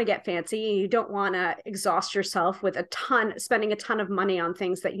don't want to get fancy, you don't want to exhaust yourself with spending a ton of money on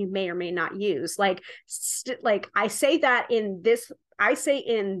things that you may or may not use. I say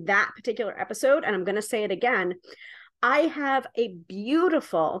in that particular episode, and I'm going to say it again, I have a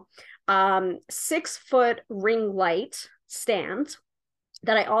beautiful 6-foot ring light stand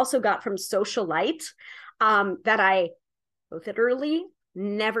that I also got from Social Light, that I literally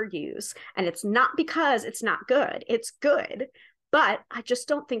never use. And it's not because it's not good. It's good. But I just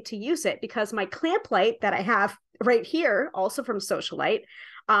don't think to use it, because my clamp light that I have right here, also from Social Light,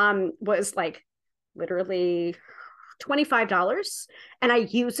 was like literally $25. And I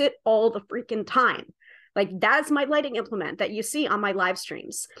use it all the freaking time. Like that's my lighting implement that you see on my live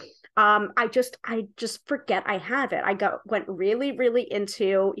streams. I just forget I have it. Went really, really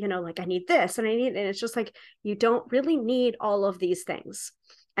into, like I need this and and it's just like, you don't really need all of these things.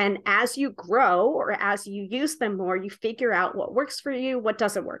 And as you grow, or as you use them more, you figure out what works for you, what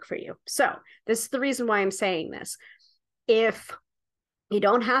doesn't work for you. So this is the reason why I'm saying this. If you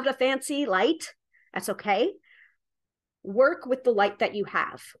don't have a fancy light, that's okay. Work with the light that you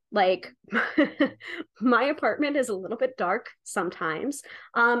have. Like my apartment is a little bit dark sometimes.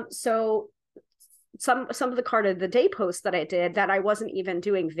 So some of the card of the day posts that I did, that I wasn't even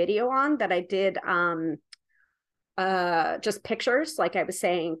doing video on, that I did just pictures, like I was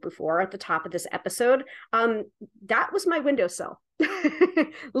saying before at the top of this episode, that was my windowsill.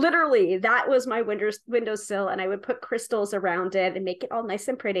 Literally, that was my windowsill, and I would put crystals around it and make it all nice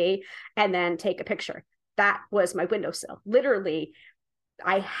and pretty, and then take a picture. That was my windowsill. Literally,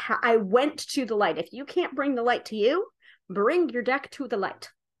 I went to the light. If you can't bring the light to you, bring your deck to the light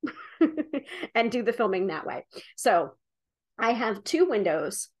and do the filming that way. So I have 2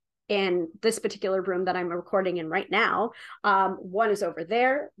 windows in this particular room that I'm recording in right now. One is over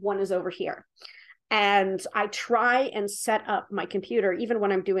there, one is over here. And I try and set up my computer, even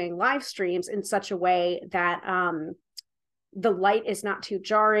when I'm doing live streams, in such a way that the light is not too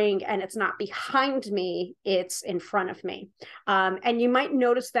jarring, and it's not behind me, it's in front of me. And you might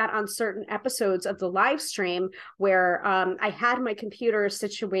notice that on certain episodes of the live stream where I had my computer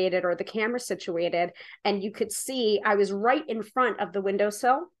situated, or the camera situated, and you could see I was right in front of the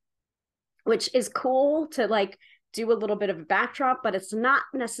windowsill, which is cool to like do a little bit of a backdrop, but it's not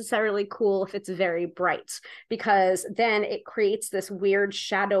necessarily cool if it's very bright, because then it creates this weird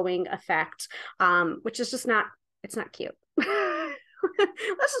shadowing effect, which is just not, it's not cute.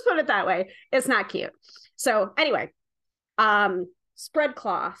 Let's just put it that way. It's not cute. So anyway, spread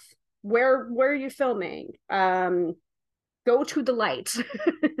cloth. Where are you filming? Go to the light.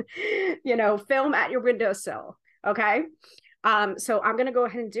 Film at your windowsill. Okay. So I'm gonna go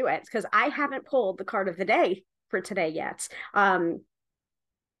ahead and do it because I haven't pulled the card of the day for today yet.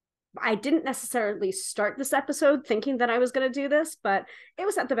 I didn't necessarily start this episode thinking that I was going to do this, but it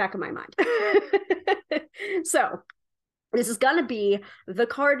was at the back of my mind. So this is going to be the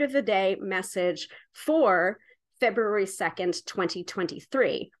card of the day message for February 2nd,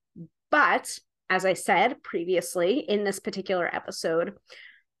 2023. But as I said previously in this particular episode,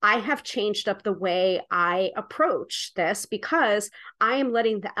 I have changed up the way I approach this because I am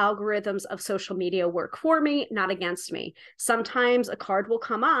letting the algorithms of social media work for me, not against me. Sometimes a card will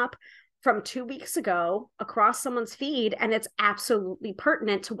come up from 2 weeks ago across someone's feed, and it's absolutely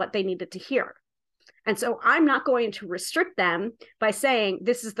pertinent to what they needed to hear. And so I'm not going to restrict them by saying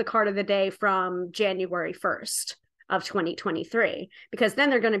this is the card of the day from January 1st. Of 2023, because then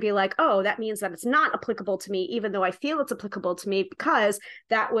they're going to be like, oh, that means that it's not applicable to me, even though I feel it's applicable to me because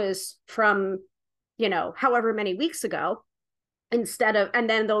that was from, however many weeks ago, and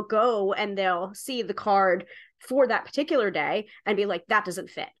then they'll go and they'll see the card for that particular day and be like, that doesn't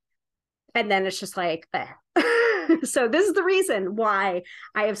fit. And then it's just like, eh. So this is the reason why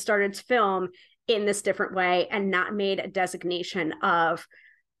I have started to film in this different way and not made a designation of,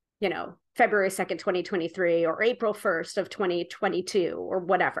 February 2nd, 2023 or April 1st of 2022 or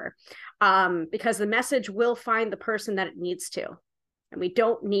whatever, because the message will find the person that it needs to. And we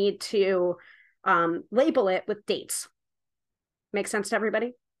don't need to label it with dates. Make sense to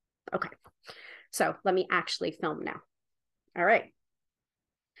everybody? Okay. So let me actually film now. All right.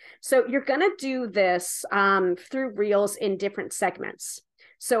 So you're going to do this through Reels in different segments.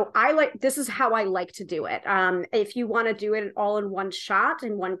 So this is how I like to do it. If you want to do it all in one shot,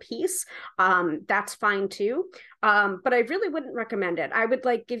 in one piece, that's fine too. But I really wouldn't recommend it. I would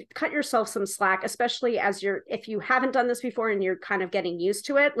cut yourself some slack, especially if you haven't done this before and you're kind of getting used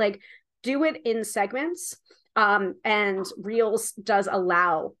to it, do it in segments. And Reels does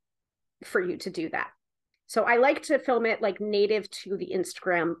allow for you to do that. So I like to film it native to the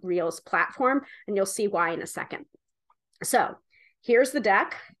Instagram Reels platform, and you'll see why in a second. So here's the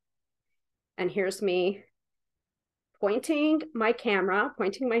deck, and here's me pointing my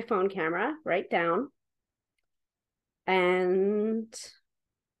phone camera right down and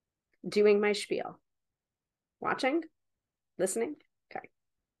doing my spiel. Watching? Listening? Okay.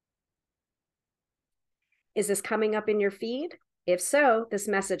 Is this coming up in your feed? If so, this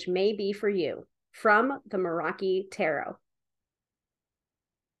message may be for you from the Meraki Tarot.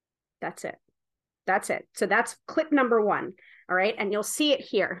 That's it. So that's clip number 1. All right. And you'll see it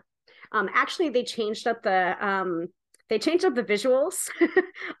here. Actually, they changed up the visuals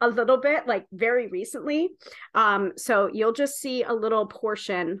a little bit, very recently. So you'll just see a little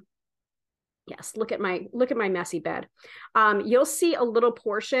portion. Yes, look at my messy bed. You'll see a little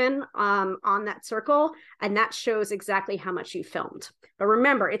portion on that circle, and that shows exactly how much you filmed. But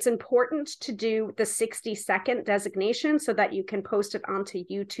remember, it's important to do the 60-second designation so that you can post it onto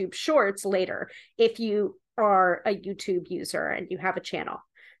YouTube Shorts later if you are a YouTube user and you have a channel.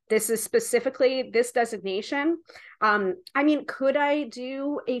 This is specifically this designation. Could I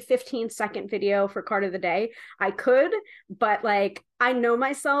do a 15-second video for card of the day? I could, but I know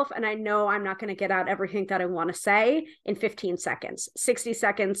myself and I know I'm not going to get out everything that I want to say in 15 seconds. 60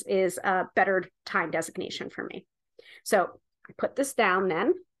 seconds is a better time designation for me. So I put this down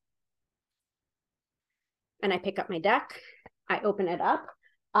then, and I pick up my deck. I open it up.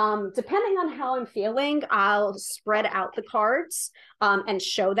 Depending on how I'm feeling, I'll spread out the cards and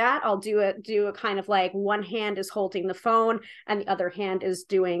show that. I'll do a kind of one hand is holding the phone and the other hand is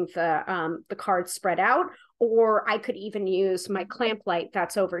doing the cards spread out. Or I could even use my clamp light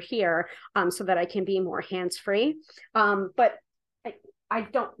that's over here so that I can be more hands-free. But I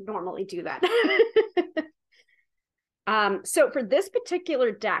don't normally do that. So for this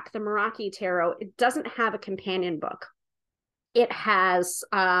particular deck, the Meraki Tarot, it doesn't have a companion book. It has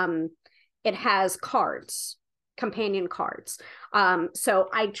cards, companion cards. So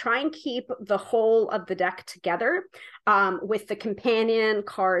I try and keep the whole of the deck together with the companion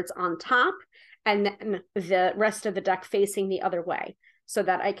cards on top and then the rest of the deck facing the other way so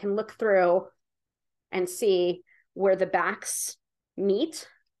that I can look through and see where the backs meet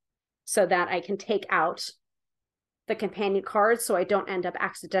so that I can take out the companion cards so I don't end up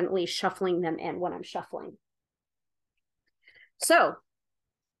accidentally shuffling them in when I'm shuffling. So,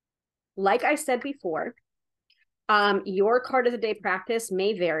 like I said before, your card of the day practice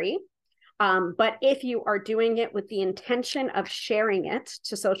may vary. But if you are doing it with the intention of sharing it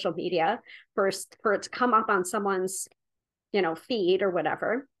to social media for it to come up on someone's, feed or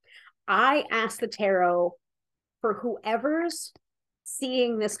whatever, I ask the tarot for whoever's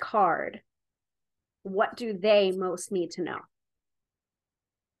seeing this card, what do they most need to know?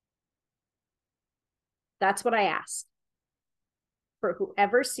 That's what I ask. For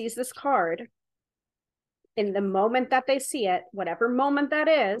whoever sees this card, in the moment that they see it, whatever moment that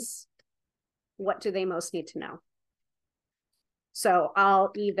is, what do they most need to know? So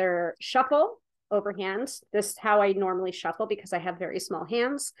I'll either shuffle overhand. This is how I normally shuffle because I have very small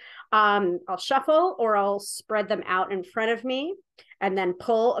hands. I'll shuffle, or I'll spread them out in front of me and then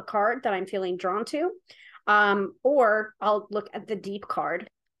pull a card that I'm feeling drawn to. Or I'll look at the deep card,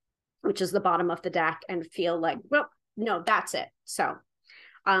 which is the bottom of the deck, and feel like, well, no, that's it. So,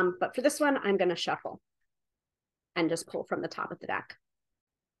 but for this one, I'm going to shuffle and just pull from the top of the deck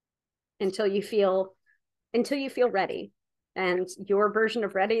until you feel ready. And your version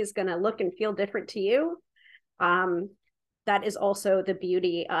of ready is going to look and feel different to you. That is also the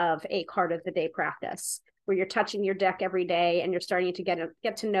beauty of a card of the day practice, where you're touching your deck every day and you're starting to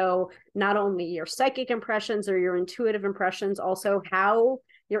get to know not only your psychic impressions or your intuitive impressions, also how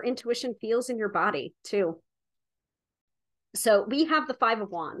your intuition feels in your body too. So we have the Five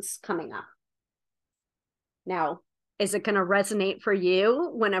of Wands coming up. Now, is it going to resonate for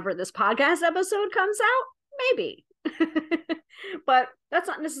you whenever this podcast episode comes out? Maybe. But that's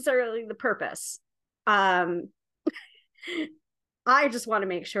not necessarily the purpose. I just want to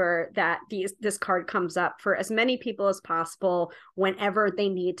make sure that this card comes up for as many people as possible whenever they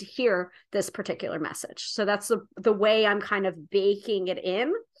need to hear this particular message. So that's the way I'm kind of baking it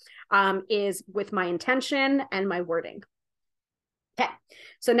in, is with my intention and my wording. Okay,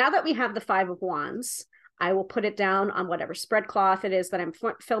 so now that we have the Five of Wands, I will put it down on whatever spread cloth it is that I'm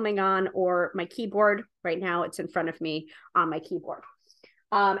filming on, or my keyboard. Right now it's in front of me on my keyboard.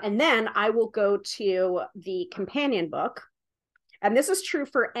 And then I will go to the companion book. And this is true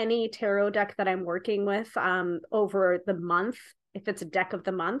for any tarot deck that I'm working with over the month. If it's a deck of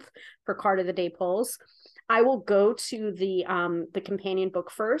the month for card of the day pulls, I will go to the companion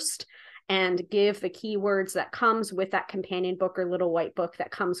book first and give the keywords that comes with that companion book or little white book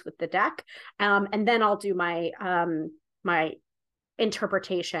that comes with the deck. And then I'll do my my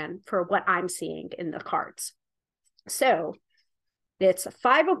interpretation for what I'm seeing in the cards. So it's a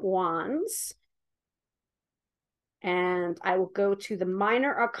Five of Wands. And I will go to the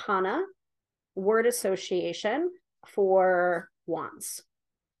Minor Arcana word association for wands,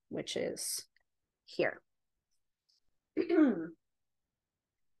 which is here. All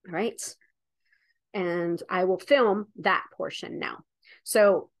right. And I will film that portion now.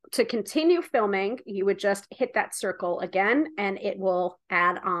 So to continue filming, you would just hit that circle again and it will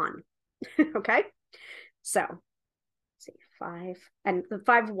add on. Okay. So let's see, 5, and the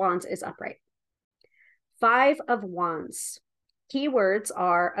Five of Wands is upright. Five of Wands. Keywords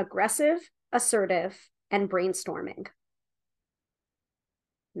are aggressive, assertive, and brainstorming.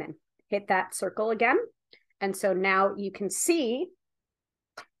 And then hit that circle again. And so now you can see,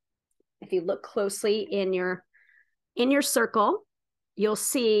 if you look closely in your circle, you'll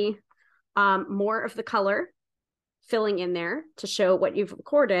see more of the color filling in there to show what you've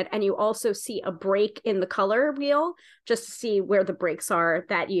recorded. And you also see a break in the color wheel just to see where the breaks are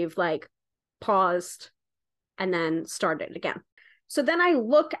that you've like paused and then started again. So then I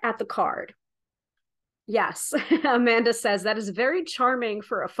look at the card. Yes, Amanda says that is very charming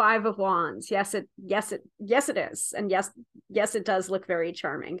for a Five of Wands. Yes, it is. And yes, it does look very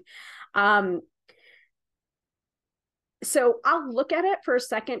charming. So I'll look at it for a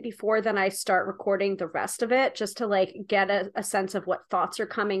second before then I start recording the rest of it, just to like get a sense of what thoughts are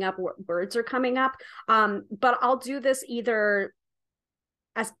coming up, what words are coming up. But I'll do this either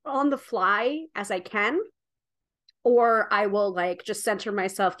as on the fly as I can, or I will like just center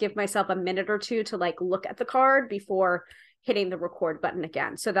myself, give myself a minute or two to like look at the card before hitting the record button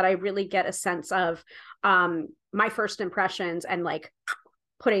again, so that I really get a sense of my first impressions and like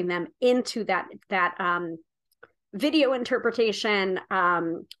putting them into that video interpretation,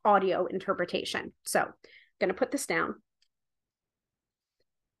 audio interpretation. So I'm going to put this down,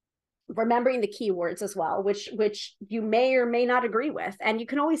 remembering the keywords as well, which you may or may not agree with. And you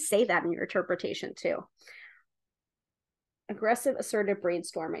can always say that in your interpretation too. Aggressive, assertive,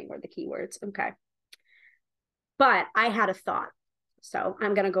 brainstorming were the keywords. Okay. But I had a thought. So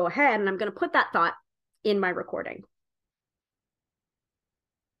I'm going to go ahead and I'm going to put that thought in my recording.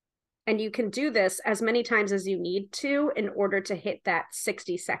 And you can do this as many times as you need to in order to hit that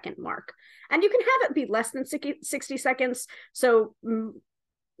 60-second mark. And you can have it be less than 60 seconds. So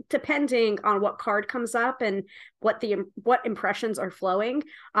depending on what card comes up and what impressions are flowing,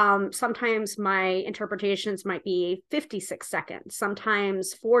 sometimes my interpretations might be 56 seconds,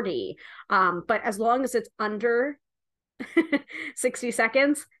 sometimes 40. But as long as it's under 60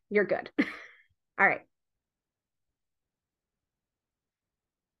 seconds, you're good. All right.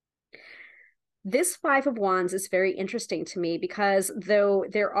 This Five of Wands is very interesting to me because though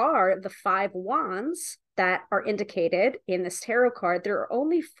there are the 5 wands that are indicated in this tarot card, there are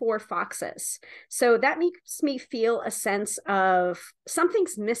only 4 foxes. So that makes me feel a sense of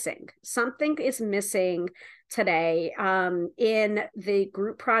something's missing. Something is missing today in the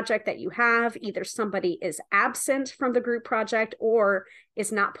group project that you have. Either somebody is absent from the group project or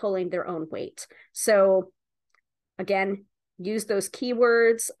is not pulling their own weight. So again, use those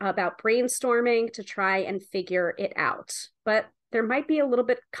keywords about brainstorming to try and figure it out. But there might be a little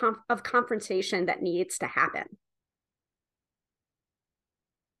bit of confrontation that needs to happen.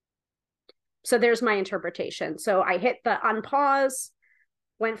 So there's my interpretation. So I hit the unpause,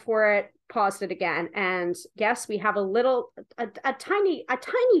 went for it, paused it again. And yes, we have a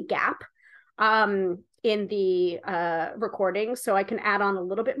tiny gap in the recording. So I can add on a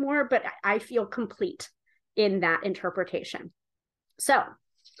little bit more, but I feel complete in that interpretation. So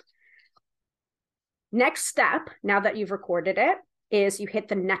next step, now that you've recorded it, is you hit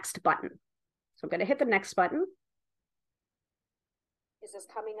the next button. So I'm going to hit the next button. Is this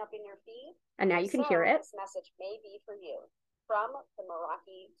coming up in your feed? And now you can hear it. This message may be for you from the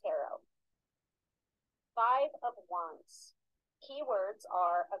Meraki Tarot. 5 of Wands. Keywords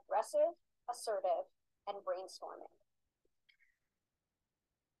are aggressive, assertive, and brainstorming.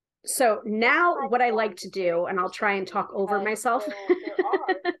 So now what I like to do, and I'll try and talk over myself,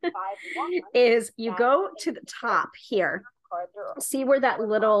 is you go to the top here. See where that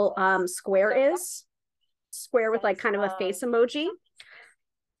little square is? Square with like kind of a face emoji.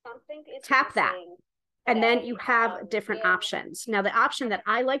 Tap that. And then you have different options. Now the option that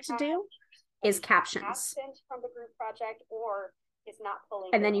I like to do is captions. From the group project or is not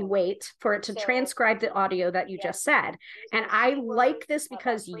pulling, and then you wait for it to transcribe the audio that you just said. And I like this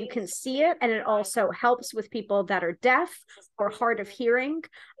because you can see it, and it also helps with people that are deaf or hard of hearing,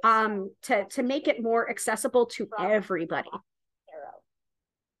 to make it more accessible to everybody.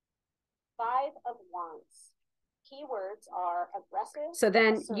 5 of Wands. Keywords are aggressive. So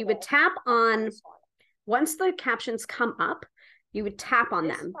then you would tap on, once the captions come up, you would tap on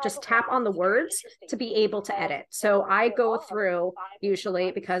them, just tap on the words to be able to edit. So I go through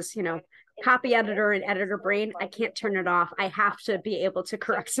usually because, you know, copy editor and editor brain, I can't turn it off. I have to be able to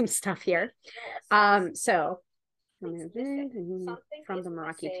correct some stuff here. So from the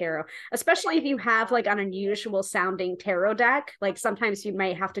Meraki Tarot, especially if you have like an unusual sounding tarot deck, like sometimes you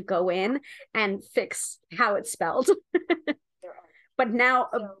might have to go in and fix how it's spelled. But now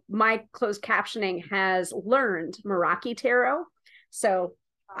my closed captioning has learned Meraki Tarot, so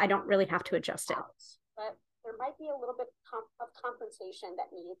I don't really have to adjust it. But there might be a little bit of compensation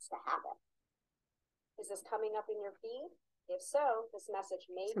that needs to happen. Is this coming up in your feed? If so, this message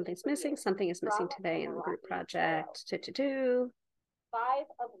may Something's missing. Something is missing today in the group project. 5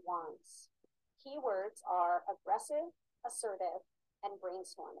 of Wands. Keywords are aggressive, assertive, and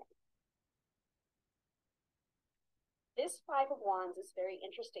brainstorming. This 5 of Wands is very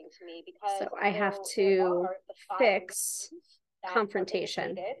interesting to me because so I have to fix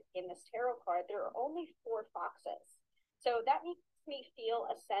confrontation. In this tarot card, there are only 4 foxes. So that makes me feel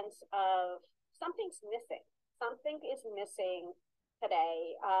a sense of something's missing. Something is missing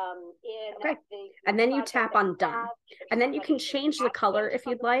today. Okay. And then you tap on done. And then you can change the color if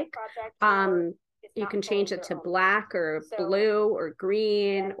you'd like. You can change it to black or blue or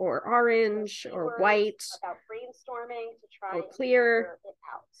green or orange or white or clear.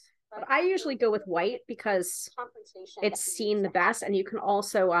 But I usually go with white because it's seen the best, and you can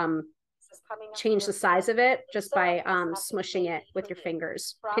also change the size of it just by smushing it with your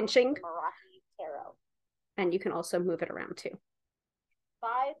fingers, pinching. And you can also move it around too.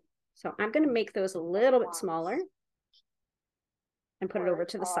 So I'm going to make those a little bit smaller and put it over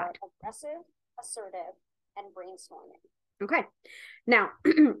to the side. Aggressive, assertive, and brainstorming. Okay. Now,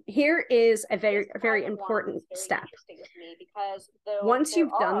 here is a very important step. Once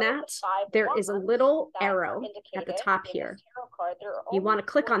you've done that, there is a little arrow at the top here. You want to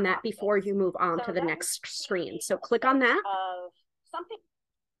click on that before you move on to the next screen. So click on that.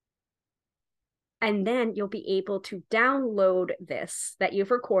 And then you'll be able to download this that you've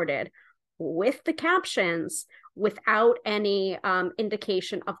recorded with the captions without any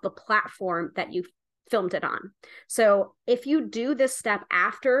indication of the platform that you filmed it on. So if you do this step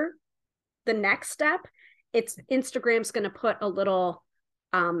after the next step, Instagram's going to put a little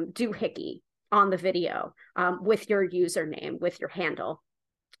doohickey on the video with your username, with your handle.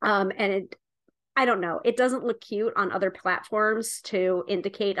 And I don't know, it doesn't look cute on other platforms to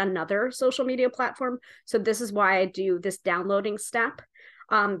indicate another social media platform. So this is why I do this downloading step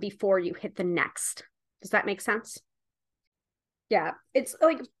before you hit the next. Does that make sense? Yeah, it's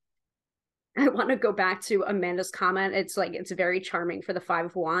like, I want to go back to Amanda's comment. It's like, it's very charming for the Five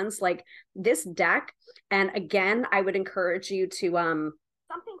of Wands, like this deck. And again, I would encourage you to,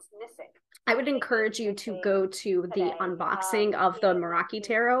 something's missing. I would encourage you to go to the unboxing of the Meraki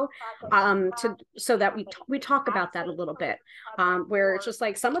Tarot, so that we talk about that a little bit, where it's just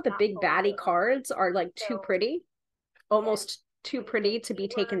like some of the big baddie cards are like too pretty, almost too pretty to be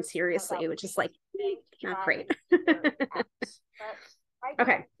taken seriously, which is like not great.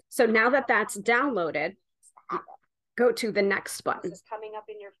 Okay, so now that that's downloaded, go to the next button. Is this coming up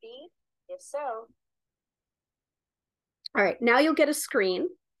in your feed? If so. All right, now you'll get a screen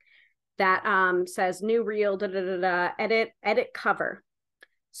that says new reel, edit cover.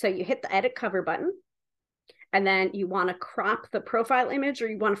 So you hit the edit cover button, and then you want to crop the profile image, or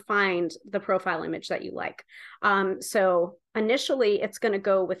you want to find the profile image that you like. So initially it's going to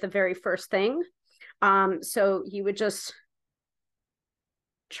go with the very first thing. So you would just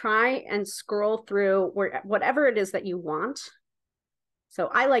try and scroll through whatever it is that you want. So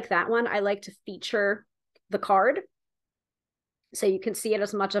I like that one. I like to feature the card, so you can see it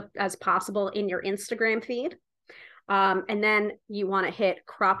as much as possible in your Instagram feed. And then you want to hit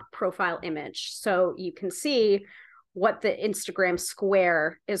crop profile image, so you can see what the Instagram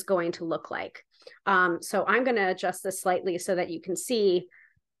square is going to look like. So I'm going to adjust this slightly so that you can see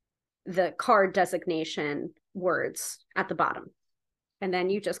the card designation words at the bottom. And then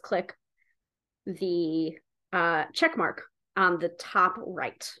you just click the check mark on the top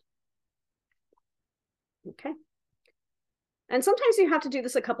right. Okay. And sometimes you have to do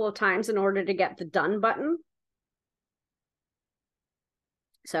this a couple of times in order to get the done button.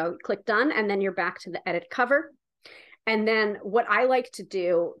 So click done, and then you're back to the edit cover. And then what I like to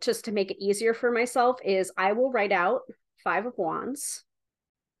do, just to make it easier for myself, is I will write out Five of Wands,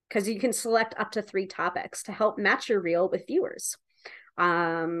 because you can select up to 3 topics to help match your reel with viewers.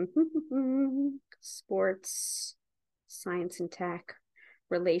 Sports, science and tech,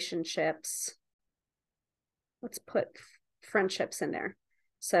 relationships. Let's put friendships in there.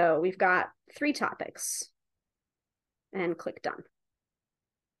 So we've got 3 topics, and click done.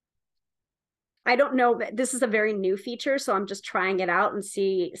 I don't know, this is a very new feature, so I'm just trying it out and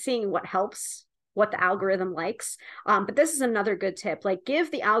seeing what helps, what the algorithm likes. But this is another good tip, like give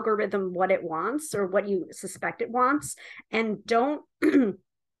the algorithm what it wants or what you suspect it wants, and don't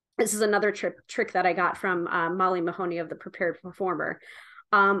this is another trick that I got from Molly Mahoney of The Prepared Performer.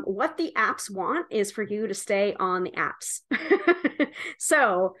 What the apps want is for you to stay on the apps.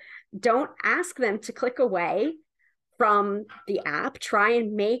 So don't ask them to click away from the app. Try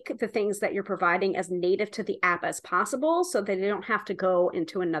and make the things that you're providing as native to the app as possible, so that they don't have to go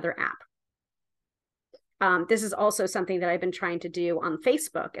into another app. This is also something that I've been trying to do on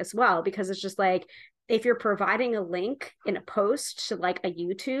Facebook as well, because it's just like, if you're providing a link in a post to like a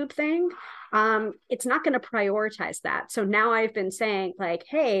YouTube thing, it's not going to prioritize that. So now I've been saying like,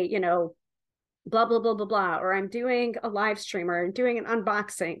 hey, you know, blah, blah, blah, blah, blah, or I'm doing a live stream, or I'm doing an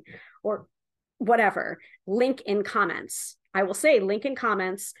unboxing, or whatever, link in comments. I will say link in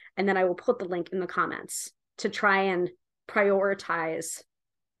comments, and then I will put the link in the comments to try and prioritize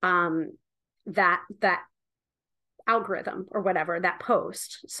that algorithm or whatever, that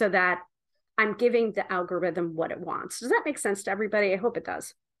post, so that I'm giving the algorithm what it wants. Does that make sense to everybody? I hope it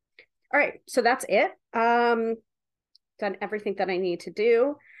does. All right, so that's it. Done everything that I need to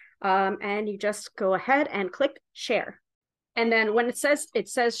do. And you just go ahead and click share. And then when it says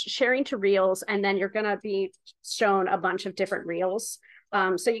sharing to reels, and then you're gonna be shown a bunch of different reels.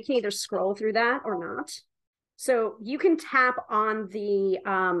 So you can either scroll through that or not. So you can tap on the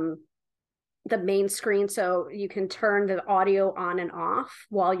main screen, so you can turn the audio on and off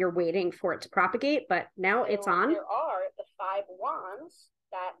while you're waiting for it to propagate, but now it's on. There are the 5 wands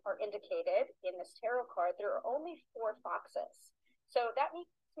that are indicated in this tarot card. There are only 4 foxes. So that makes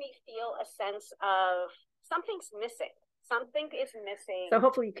me feel a sense of something's missing. Something is missing. So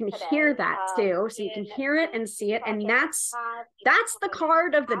hopefully you can hear that too. So you can hear it and see it. And that's the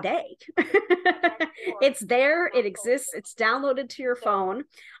card of the day. It's there, it exists, it's downloaded to your phone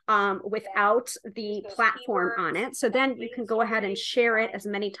without the platform on it. So then you can go ahead and share it as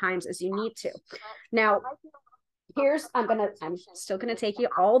many times as you need to. Now, I'm still gonna take you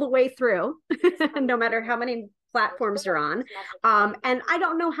all the way through, no matter how many platforms you're on. And I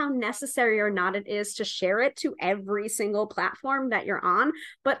don't know how necessary or not it is to share it to every single platform that you're on,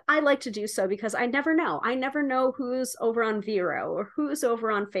 but I like to do so because I never know. I never know who's over on Vero or who's over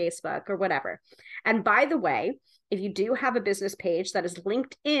on Facebook or whatever. And by the way, if you do have a business page that is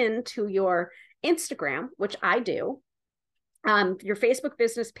linked in to your Instagram, which I do, your Facebook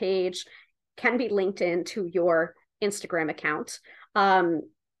business page can be linked into your Instagram account.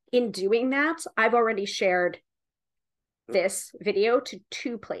 In doing that, I've already shared this video to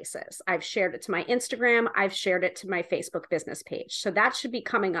 2 places. I've shared it to my Instagram. I've shared it to my Facebook business page. So that should be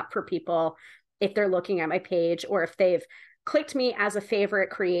coming up for people if they're looking at my page or if they've clicked me as a favorite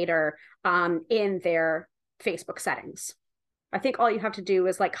creator in their Facebook settings. I think all you have to do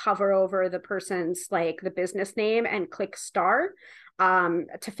is like hover over the person's like the business name and click star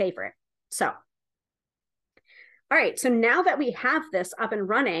to favorite. So, all right. So now that we have this up and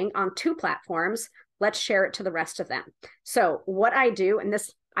running on 2 platforms, let's share it to the rest of them. So what I do, and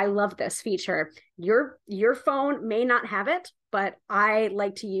this, I love this feature. Your phone may not have it, but I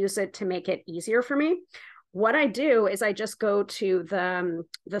like to use it to make it easier for me. What I do is I just go to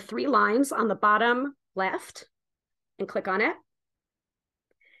the 3 lines on the bottom left and click on it.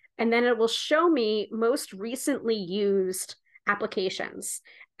 And then it will show me most recently used applications.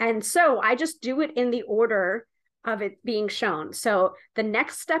 And so I just do it in the order of it being shown. So the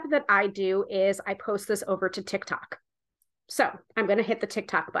next step that I do is I post this over to TikTok. So I'm going to hit the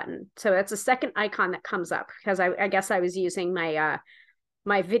TikTok button. So that's the second icon that comes up because I guess I was using my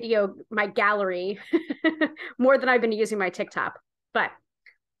my video, my gallery more than I've been using my TikTok. But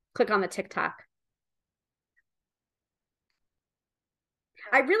click on the TikTok.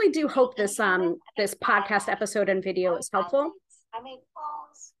 I really do hope this this podcast episode and video is helpful. I made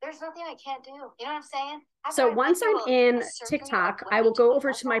calls. There's nothing I can't do. You know what I'm saying? So once I'm in TikTok, I will go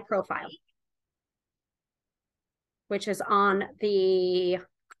over to my profile, which is on the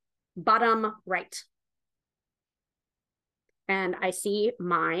bottom right. And I see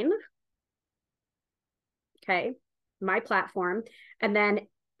mine. Okay, my platform. And then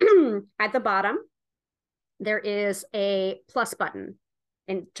at the bottom, there is a plus button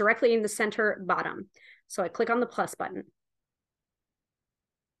and directly in the center bottom. So I click on the plus button.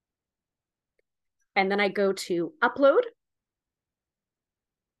 And then I go to upload.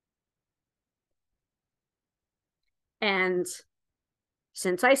 And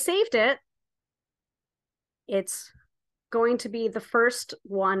since I saved it, it's going to be the first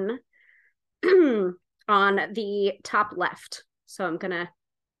one on the top left. So I'm going to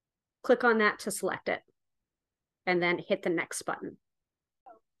click on that to select it and then hit the next button.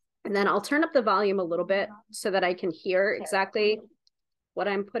 And then I'll turn up the volume a little bit so that I can hear exactly what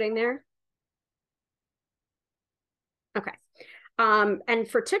I'm putting there. Okay. And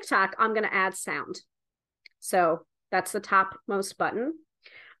for TikTok, I'm going to add sound. So that's the topmost button.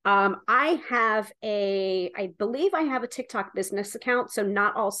 I believe I have a TikTok business account, so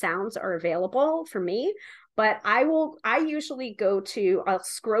not all sounds are available for me, but I usually I'll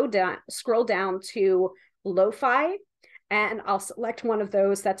scroll down to lo-fi, and I'll select one of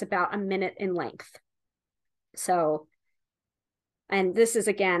those that's about a minute in length. So, and this is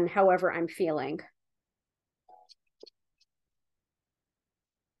again, however I'm feeling.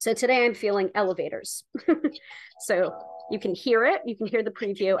 So today I'm feeling elevators. So you can hear it, you can hear the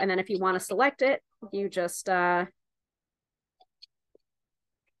preview, and then if you want to select it, you just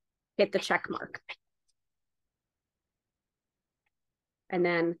hit the check mark. And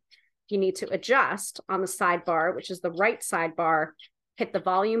then if you need to adjust on the sidebar, which is the right sidebar, hit the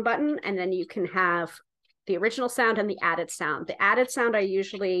volume button, and then you can have the original sound and the added sound. The added sound I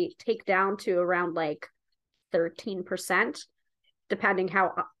usually take down to around like 13%. Depending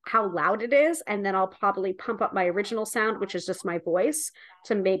how loud it is. And then I'll probably pump up my original sound, which is just my voice,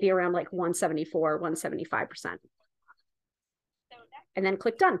 to maybe around like 174, 175%. And then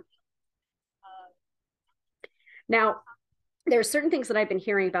click done. Now, there are certain things that I've been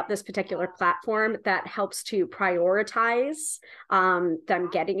hearing about this particular platform that helps to prioritize them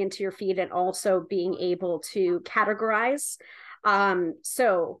getting into your feed and also being able to categorize.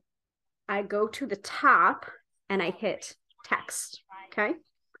 So I go to the top and I hit text, okay?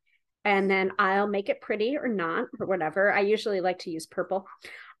 And then I'll make it pretty or not, or whatever. I usually like to use purple.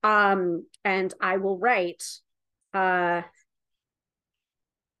 And I will write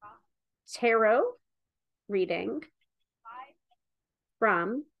tarot reading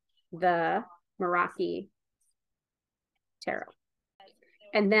from the Meraki Tarot.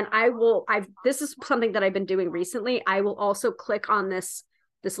 And then this is something that I've been doing recently. I will also click on this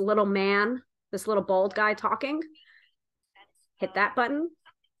little man this little bald guy talking, hit that button.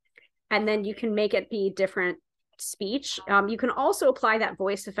 And then you can make it be different speech. You can also apply that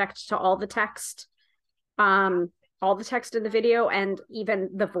voice effect to all the text in the video and even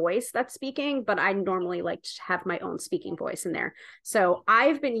the voice that's speaking, but I normally like to have my own speaking voice in there. So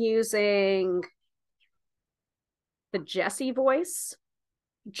I've been using the Jessie voice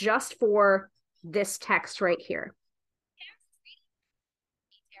just for this text right here.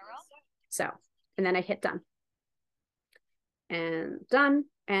 So, and then I hit done. And done,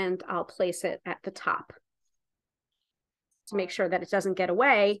 and I'll place it at the top to make sure that it doesn't get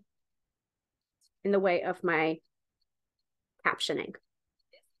away in the way of my captioning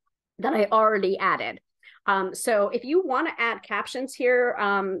that I already added. So if you want to add captions here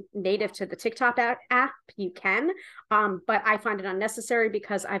native to the TikTok app, you can, but I find it unnecessary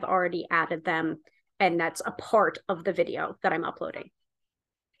because I've already added them, and that's a part of the video that I'm uploading.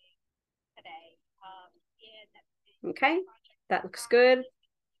 Okay, that looks good,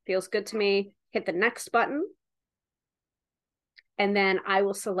 feels good to me. Hit the next button, and then I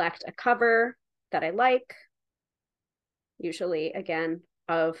will select a cover that I like, usually again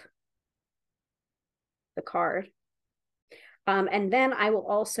of the card. And then I will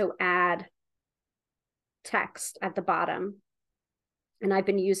also add text at the bottom. And I've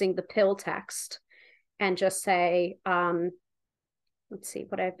been using the pill text and just say, let's see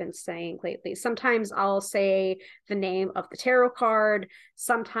what I've been saying lately. Sometimes I'll say the name of the tarot card.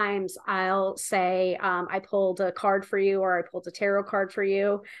 Sometimes I'll say, I pulled a card for you, or I pulled a tarot card for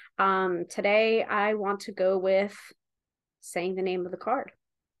you. Today I want to go with saying the name of the card.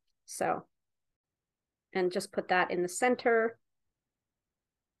 So, and just put that in the center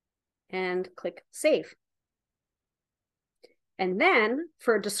and click save. And then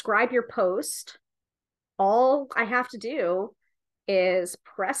for describe your post, all I have to do is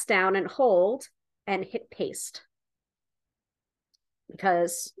press down and hold and hit paste,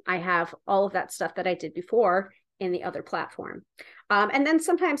 because I have all of that stuff that I did before in the other platform. And then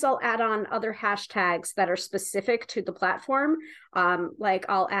sometimes I'll add on other hashtags that are specific to the platform. Like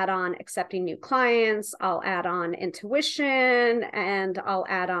I'll add on accepting new clients, I'll add on intuition, and I'll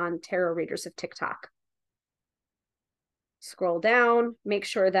add on tarot readers of TikTok. Scroll down, make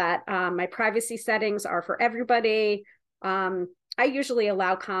sure that my privacy settings are for everybody. I usually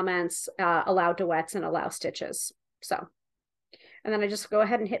allow comments, allow duets, and allow stitches. So, and then I just go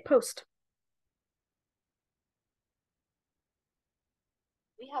ahead and hit post.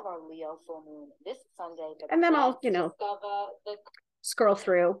 We have our Leo full moon this Sunday. And then I'll, scroll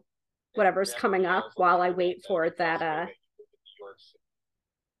through whatever's coming up while I wait for that,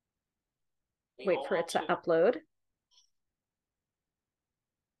 wait for it to upload.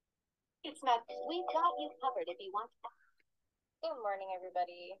 It's not, we've got you covered if you want. Good morning,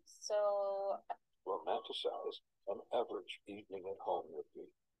 everybody. So, Romanticize an average evening at home with me.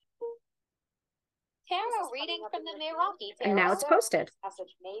 tarot reading from the Meraki Tarot. And now it's posted.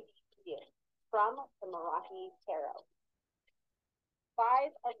 Message may be from the Meraki Tarot. 5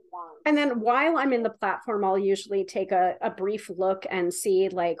 of Wands. And then while I'm in the platform, I'll usually take a brief look and see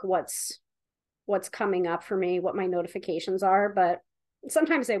like what's coming up for me, what my notifications are. But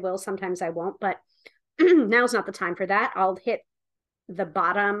sometimes I will, sometimes I won't. But now's not the time for that. I'll hit the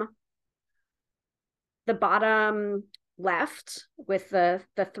bottom left with the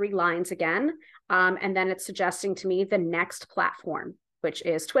 3 lines again. And then it's suggesting to me the next platform, which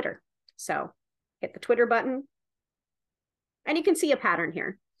is Twitter. So hit the Twitter button. And you can see a pattern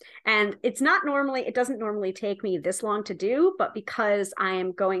here. And it doesn't normally take me this long to do, but because I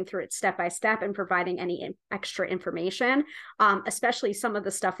am going through it step by step and providing any extra information, especially some of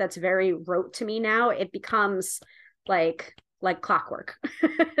the stuff that's very rote to me now, it becomes like clockwork.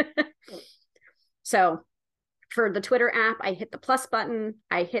 So for the Twitter app, I hit the plus button,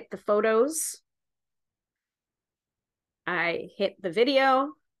 I hit the photos, I hit the video.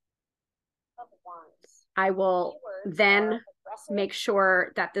 I will then make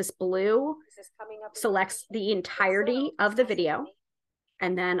sure that this blue selects the entirety of the video,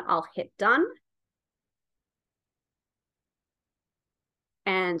 and then I'll hit done.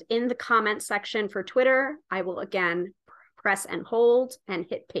 And in the comment section for Twitter, I will again press and hold and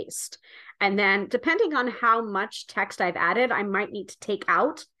hit paste. And then depending on how much text I've added, I might need to take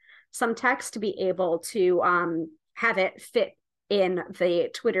out some text to be able to have it fit in the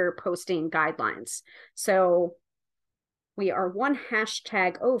Twitter posting guidelines. So we are 1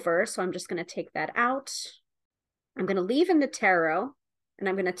 hashtag over, so I'm just going to take that out. I'm going to leave in the tarot, and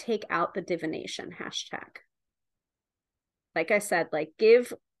I'm going to take out the divination hashtag. Like I said, like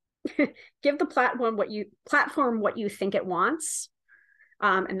give the platform what you think it wants.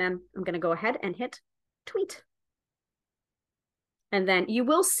 And then I'm going to go ahead and hit tweet. And then you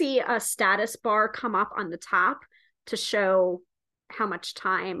will see a status bar come up on the top to show how much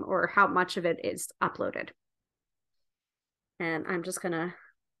time or how much of it is uploaded. And I'm just going to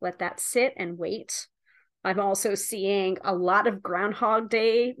let that sit and wait. I'm also seeing a lot of Groundhog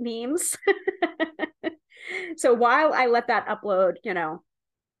Day memes. So while I let that upload, you know,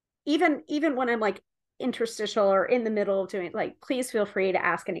 even when I'm like interstitial or in the middle of doing it, like, please feel free to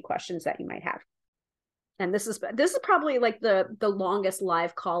ask any questions that you might have. And this is probably like the longest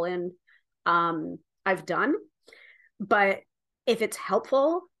live call-in I've done. But if it's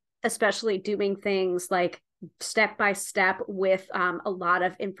helpful, especially doing things like step by step with a lot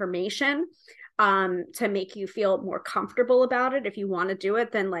of information to make you feel more comfortable about it, if you want to do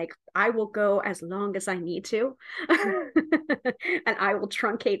it, then like I will go as long as I need to. And I will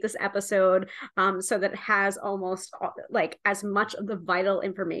truncate this episode so that it has almost like as much of the vital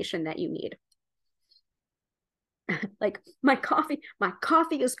information that you need. Like my coffee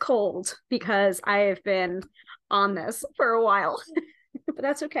is cold because I have been on this for a while. But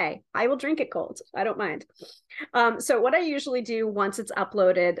that's okay. I will drink it cold. I don't mind. So what I usually do once it's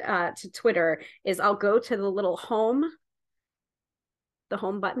uploaded to Twitter is I'll go to the little home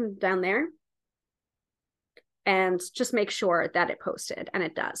button down there, and just make sure that it posted, and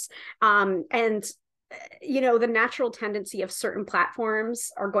it does. And you know, the natural tendency of certain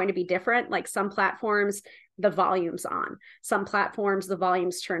platforms are going to be different. Like some platforms, the volume's on. Some platforms, the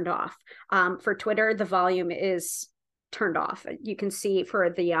volume's turned off. For Twitter, the volume is turned off. You can see for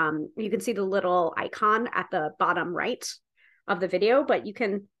the you can see the little icon at the bottom right of the video, but you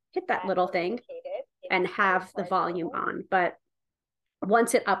can hit that little thing and have the volume on. But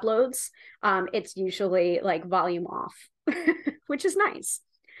once it uploads, it's usually like volume off, which is nice.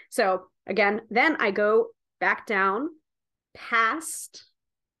 So again, then I go back down past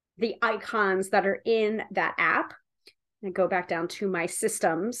the icons that are in that app and go back down to my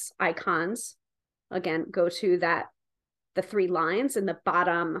systems icons. Again, go to the 3 lines in the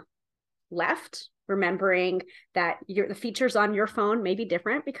bottom left, remembering that the features on your phone may be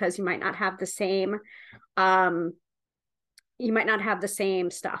different because you might not have the same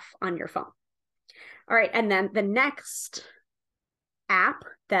stuff on your phone. All right, and then the next app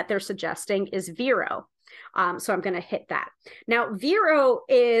that they're suggesting is Vero. So I'm going to hit that. Now, Vero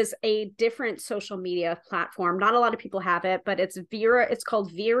is a different social media platform. Not a lot of people have it, but it's Vero. It's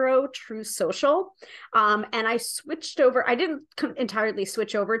called Vero True Social. And I switched over. I didn't entirely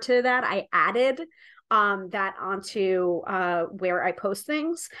switch over to that. I added that onto where I post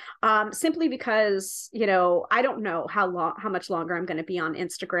things, simply because, you know, I don't know how much longer I'm going to be on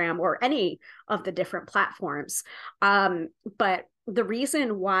Instagram or any of the different platforms. But the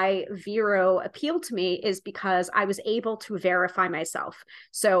reason why Vero appealed to me is because I was able to verify myself.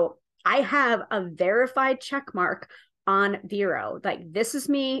 So I have a verified check mark on Vero. Like, this is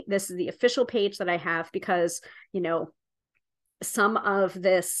me. This is the official page that I have, because, you know, some of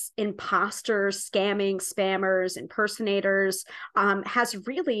this imposter scamming, spammers, impersonators has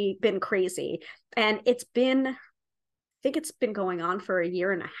really been crazy. And I think it's been going on for 1.5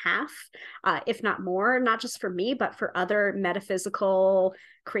 years, if not more, not just for me, but for other metaphysical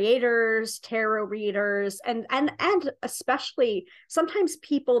creators, tarot readers, and especially sometimes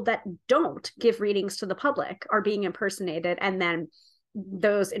people that don't give readings to the public are being impersonated. And then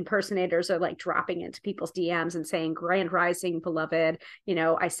those impersonators are like dropping into people's DMs and saying, "Grand Rising, beloved, you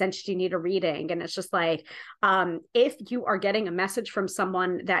know, I sensed you need a reading." And it's just like, if you are getting a message from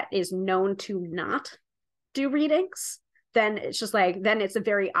someone that is known to not do readings, then it's just like, then it's a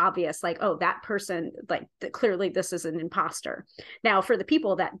very obvious, like, oh, that person, like, clearly this is an imposter. Now, for the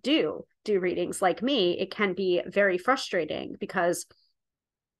people that do readings like me, it can be very frustrating because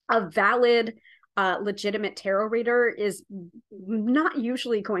a valid, legitimate tarot reader is not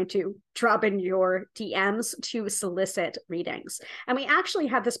usually going to drop in your DMs to solicit readings. And we actually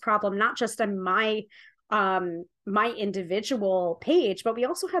had this problem, not just on my individual page, but we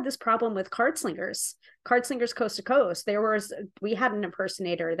also had this problem with Card Slingers Coast to Coast. We had an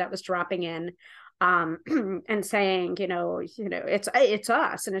impersonator that was dropping in and saying, you know, it's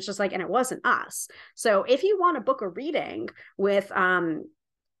us. And it's just like, and it wasn't us. So if you want to book a reading with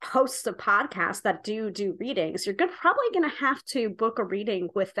hosts of podcasts that do readings, you're probably going to have to book a reading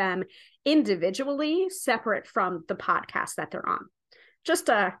with them individually, separate from the podcast that they're on. Just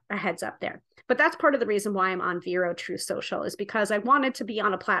a heads up there. But that's part of the reason why I'm on Vero True Social, is because I wanted to be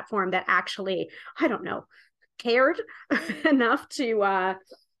on a platform that actually, I don't know, cared enough to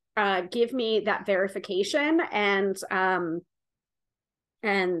give me that verification. And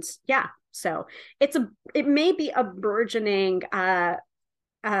yeah, so it may be a burgeoning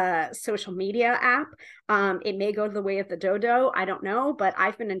social media app. It may go the way of the dodo. I don't know, but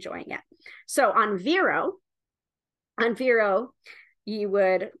I've been enjoying it. So on Vero, you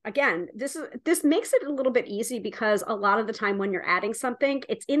would, again, this makes it a little bit easy because a lot of the time when you're adding something,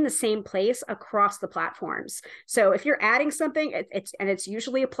 it's in the same place across the platforms. So if you're adding something, it's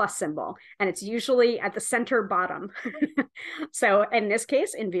usually a plus symbol, and it's usually at the center bottom. So in this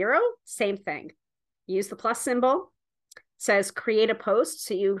case, in Vero, same thing. Use the plus symbol, says create a post.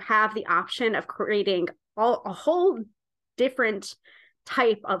 So you have the option of creating a whole different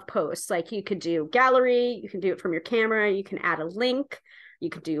type of posts. Like you could do gallery, you can do it from your camera, you can add a link, you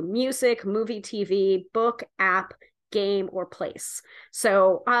could do music, movie, TV, book, app, game, or place.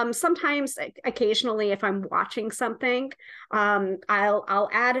 So sometimes, occasionally, if I'm watching something, I'll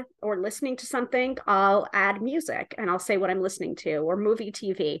add, or listening to something, I'll add music and I'll say what I'm listening to, or movie,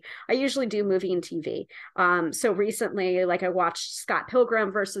 TV. I usually do movie and TV. So recently, like I watched Scott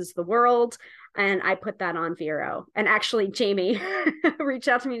Pilgrim versus the World, and I put that on Vero. And actually, Jamie reached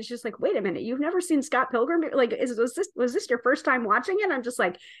out to me and she's like, wait a minute, you've never seen Scott Pilgrim? Like, was this your first time watching it? I'm just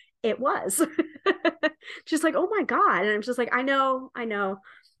like, it was. She's like, oh my God. And I'm just like, I know.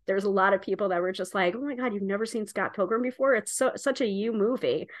 There's a lot of people that were just like, oh my God, you've never seen Scott Pilgrim before? It's such a you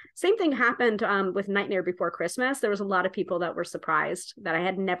movie. Same thing happened with Nightmare Before Christmas. There was a lot of people that were surprised that I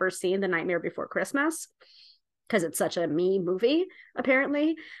had never seen The Nightmare Before Christmas, because it's such a me movie,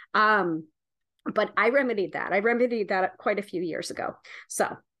 apparently. But I remedied that quite a few years ago.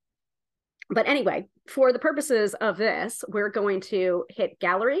 So, but anyway, for the purposes of this, we're going to hit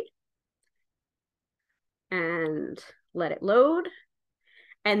gallery and let it load.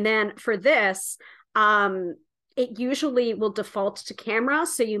 And then for this, it usually will default to camera.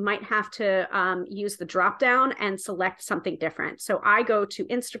 So you might have to use the drop down and select something different. So I go to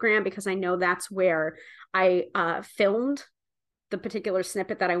Instagram because I know that's where I filmed the particular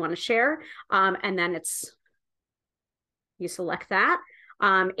snippet that I want to share. And then you select that.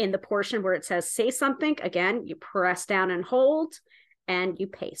 In the portion where it says say something, again, you press down and hold and you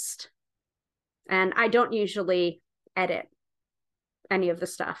paste. And I don't usually edit any of the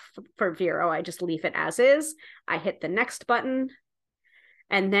stuff for Vero. I just leave it as is. I hit the next button,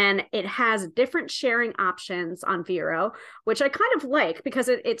 and then it has different sharing options on Vero, which I kind of like, because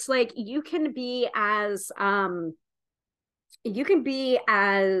it's like you can be as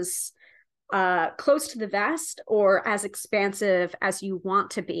close to the vest or as expansive as you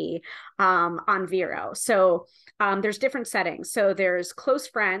want to be on Vero. So there's different settings. So there's close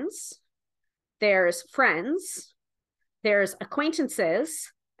friends, there's friends, there's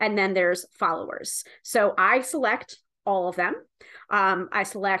acquaintances, and then there's followers. So I select all of them. I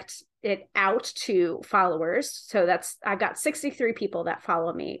select it out to followers. So I've got 63 people that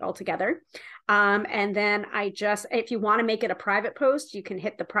follow me altogether. And then if you want to make it a private post, you can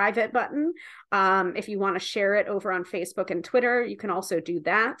hit the private button. If you want to share it over on Facebook and Twitter, you can also do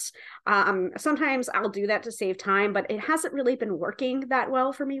that. Sometimes I'll do that to save time, but it hasn't really been working that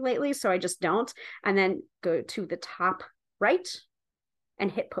well for me lately, so I just don't. And then go to the top right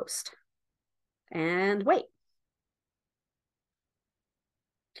and hit post and wait.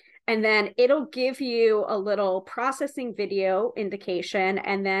 And then it'll give you a little processing video indication,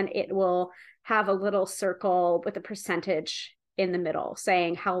 and then it will have a little circle with a percentage in the middle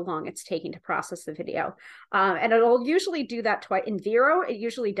saying how long it's taking to process the video. And it'll usually do that twice. In Vero, it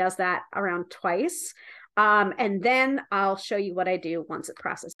usually does that around twice. And then I'll show you what I do once it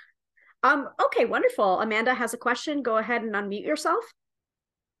processes. Okay, wonderful. Amanda has a question. Go ahead and unmute yourself.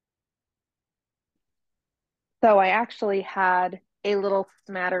 So I actually had a little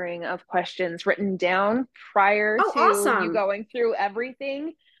smattering of questions written down prior to awesome. You going through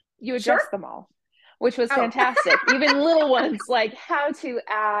everything. You addressed them all, which was fantastic. Even little ones like how to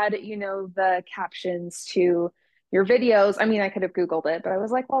add, the captions to your videos. I mean, I could have Googled it, but I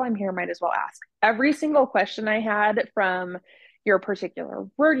was like, well, I'm here, might as well ask. Every single question I had, from your particular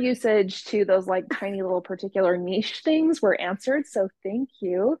word usage to those like tiny little particular niche things, were answered. So thank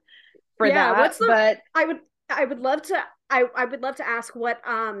you for that. I would love to ask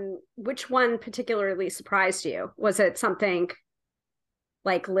which one particularly surprised you. Was it something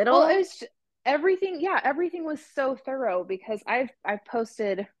like little? Well, it's everything. Yeah, everything was so thorough, because I've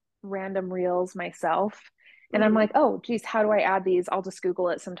posted random reels myself, and I'm like, oh geez, how do I add these? I'll just Google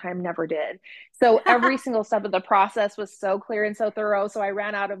it sometime. Never did. So every single step of the process was so clear and so thorough. So I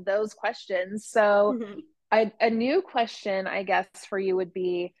ran out of those questions. So a new question, I guess, for you would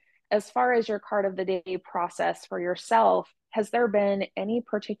be, as far as your card of the day process for yourself, has there been any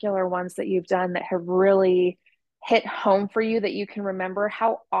particular ones that you've done that have really hit home for you that you can remember?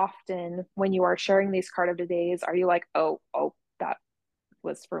 How often, when you are sharing these card of the days, are you like, oh, that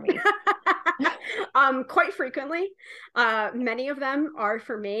was for me. Quite frequently, many of them are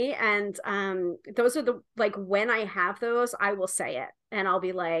for me, and those are the, like, when I have those, I will say it, and I'll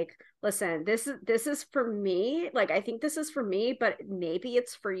be like, listen, this is for me, like, I think this is for me, but maybe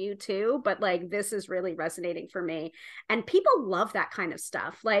it's for you too, but like, this is really resonating for me. And people love that kind of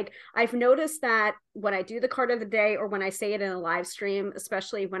stuff. Like, I've noticed that when I do the card of the day, or when I say it in a live stream,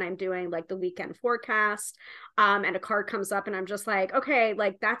 especially when I'm doing like the weekend forecast, and a card comes up and I'm just like, okay,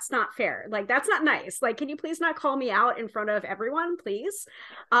 like, that's not fair, like, that's not nice, like, can you please not call me out in front of everyone, please?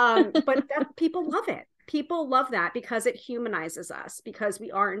 But that, people love it. People love that because it humanizes us, because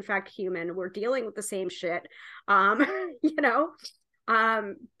we are in fact human. We're dealing with the same shit. You know,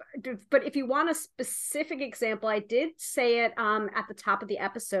 but if you want a specific example, I did say it at the top of the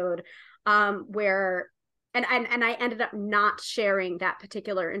episode, where and I ended up not sharing that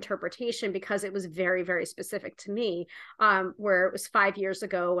particular interpretation because it was very, very specific to me, where it was 5 years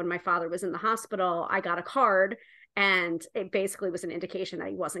ago when my father was in the hospital. I got a card and it basically was an indication that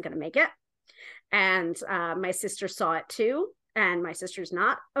he wasn't going to make it. And my sister saw it too, and my sister's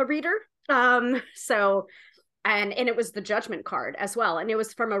not a reader. So, and it was the Judgment card as well. And it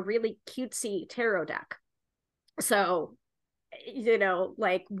was from a really cutesy tarot deck. So, you know,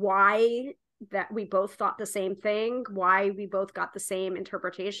 like, why that we both thought the same thing, why we both got the same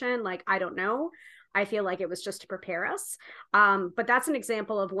interpretation, like, I don't know. I feel like it was just to prepare us. But that's an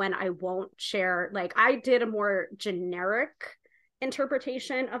example of when I won't share. Like, I did a more generic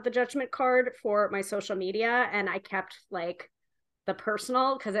interpretation of the Judgment card for my social media, and I kept like the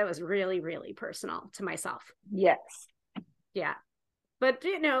personal, because it was really, really personal to myself. Yes. Yeah. But,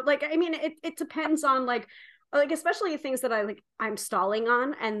 you know, like, I mean, it depends on like especially things that I'm stalling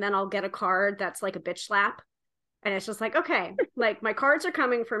on, and then I'll get a card that's like a bitch slap, and it's just like, okay, like, my cards are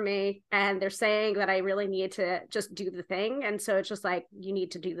coming for me and they're saying that I really need to just do the thing. And so it's just like, you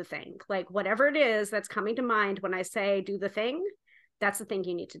need to do the thing, like, whatever it is that's coming to mind when I say do the thing, that's the thing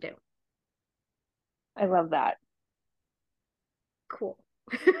you need to do. I love that. Cool.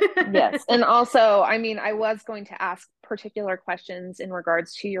 Yes. And also, I mean, I was going to ask particular questions in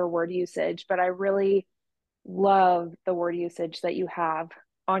regards to your word usage, but I really love the word usage that you have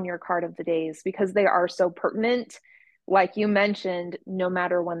on your card of the days, because they are so pertinent, like you mentioned, no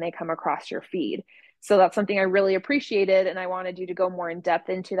matter when they come across your feed. So that's something I really appreciated, and I wanted you to go more in depth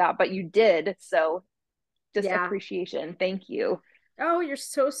into that, but you did. So just appreciation. Thank you. Oh, you're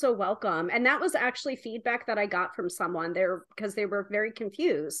so welcome. And that was actually feedback that I got from someone there, because they were very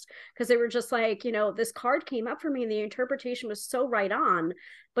confused, because they were just like, you know, this card came up for me and the interpretation was so right on,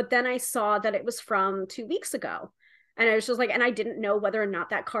 but then I saw that it was from 2 weeks ago. And I was just like, and I didn't know whether or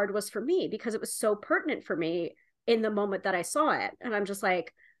not that card was for me because it was so pertinent for me in the moment that I saw it. And I'm just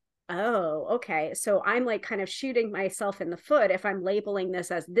like, oh, okay. So I'm like kind of shooting myself in the foot if I'm labeling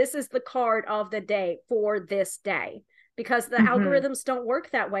this as, this is the card of the day for this day, because the algorithms don't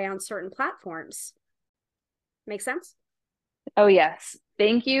work that way on certain platforms. Make sense? Oh, yes.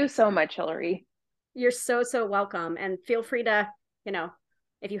 Thank you so much, Hillary. You're so welcome. And feel free to, you know,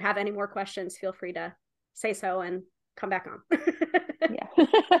 if you have any more questions, feel free to say so and come back on. Yeah.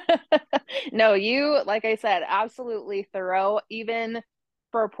 No, you, like I said, absolutely thorough. Even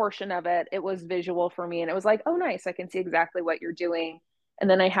for a portion of it, it was visual for me. And it was like, oh, nice. I can see exactly what you're doing. And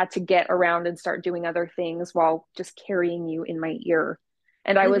then I had to get around and start doing other things while just carrying you in my ear.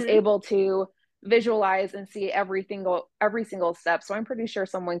 And I was able to visualize and see every single step. So I'm pretty sure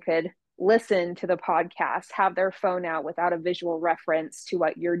someone could listen to the podcast, have their phone out without a visual reference to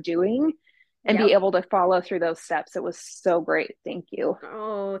what you're doing, and be able to follow through those steps. It was so great. Thank you.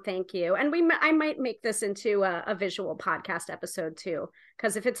 Oh, thank you. And I might make this into a visual podcast episode too,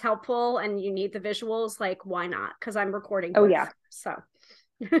 because if it's helpful and you need the visuals, like, why not? Because I'm recording both. Oh yeah. So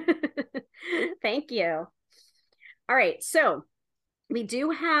thank you. All right. So we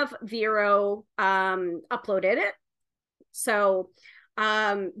do have Vero uploaded it. So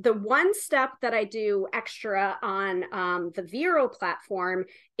the one step that I do extra on the Vero platform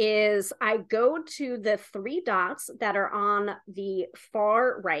is I go to the 3 dots that are on the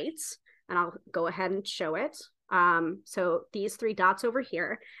far right, and I'll go ahead and show it. So these 3 dots over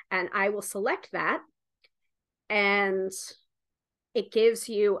here, and I will select that, and it gives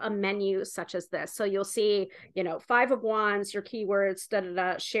you a menu such as this. So you'll see, you know, 5 of Wands, your keywords,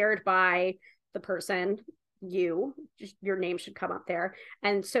 shared by the person, your name should come up there.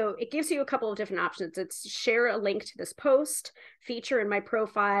 And so it gives you a couple of different options. It's share a link to this post, feature in my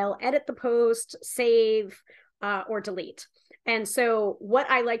profile, edit the post, save, or delete. And so what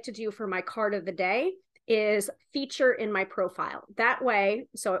I like to do for my card of the day is feature in my profile. That way,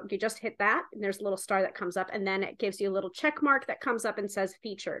 so you just hit that and there's a little star that comes up, and then it gives you a little check mark that comes up and says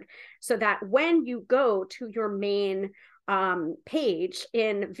featured. So that when you go to your main page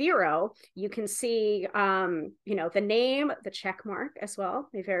in Vero, you can see, you know, the name, the check mark as well,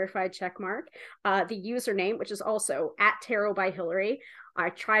 the verified check mark, the username, which is also @tarot_by_Hilary. I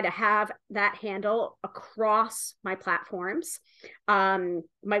try to have that handle across my platforms.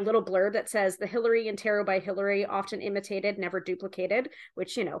 My little blurb that says the Hilary and Tarot by Hilary, often imitated, never duplicated,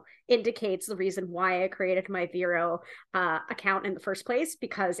 which, you know, indicates the reason why I created my Vero account in the first place,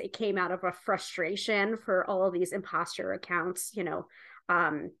 because it came out of a frustration for all of these imposter accounts, you know,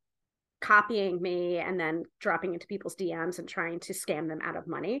 copying me and then dropping into people's DMs and trying to scam them out of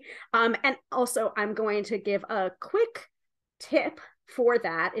money. And also, I'm going to give a quick tip for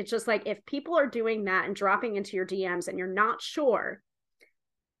that. It's just like, if people are doing that and dropping into your DMs and you're not sure,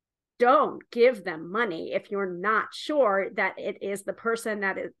 don't give them money if you're not sure that it is the person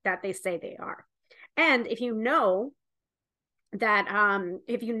that they say they are. And if you know that,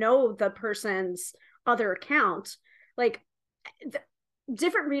 if you know the person's other account, like,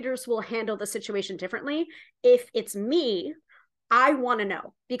 different readers will handle the situation differently. If it's me, I want to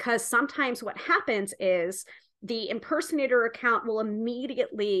know, because sometimes what happens is the impersonator account will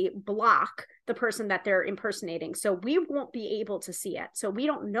immediately block the person that they're impersonating. So we won't be able to see it. So we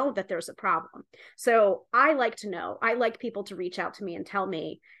don't know that there's a problem. So I like to know. I like people to reach out to me and tell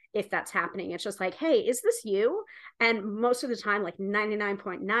me if that's happening. It's just like, hey, is this you? And most of the time, like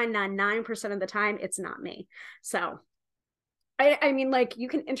 99.999% of the time, it's not me. So I mean, like, you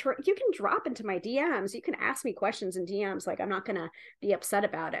can drop into my DMs. You can ask me questions in DMs. Like, I'm not going to be upset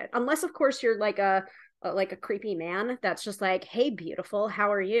about it. Unless, of course, you're like a creepy man that's just like, hey, beautiful,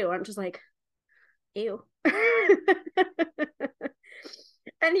 how are you? I'm just like, ew.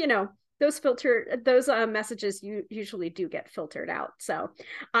 And, you know, those messages you usually do get filtered out. So,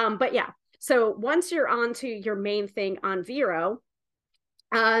 but yeah. So once you're onto your main thing on Vero,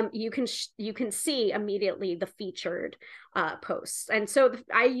 you can see immediately the featured posts. And so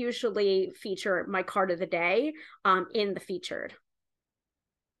I usually feature my card of the day in the featured.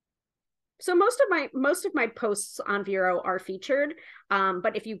 So most of my posts on Vero are featured,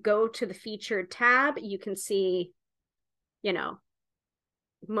 but if you go to the featured tab, you can see, you know,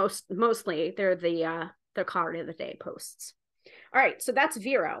 mostly they're the card of the day posts. All right, so that's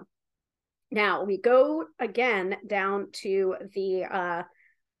Vero. Now we go again down to the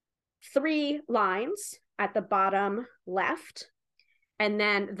 3 lines at the bottom left, and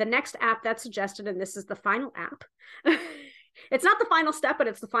then the next app that's suggested, and this is the final app. It's not the final step, but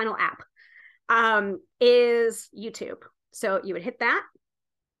it's the final app. Is YouTube. So you would hit that.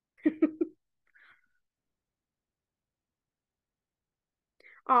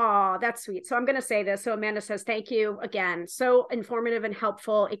 Oh, that's sweet. So I'm going to say this. So Amanda says, thank you again. So informative and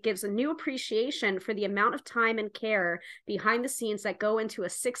helpful. It gives a new appreciation for the amount of time and care behind the scenes that go into a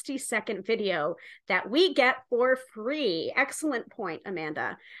 60-second video that we get for free. Excellent point,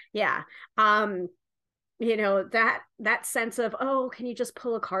 Amanda. Yeah. You know, that sense of, oh, can you just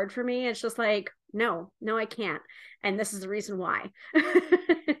pull a card for me? It's just like, no, I can't. And this is the reason why.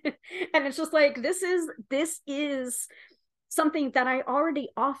 And it's just like, this is something that I already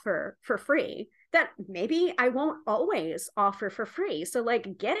offer for free that maybe I won't always offer for free. So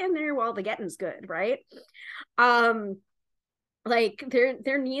like, get in there while the getting's good, right? Like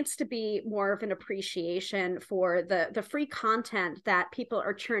there needs to be more of an appreciation for the free content that people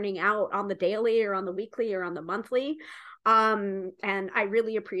are churning out on the daily or on the weekly or on the monthly. And I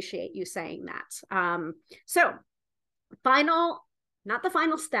really appreciate you saying that. So not the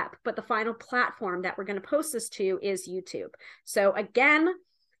final step, but the final platform that we're going to post this to is YouTube. So again,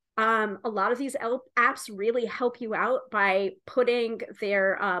 a lot of these apps really help you out by putting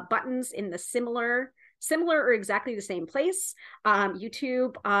their buttons in the similar or exactly the same place.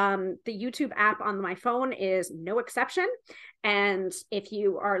 YouTube, the YouTube app on my phone is no exception. And if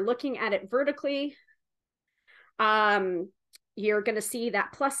you are looking at it vertically, you're going to see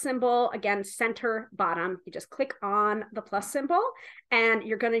that plus symbol, again, center bottom. You just click on the plus symbol and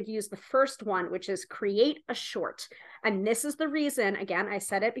you're going to use the first one, which is create a short. And this is the reason, again, I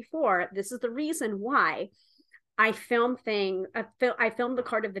said it before, this is the reason why I film the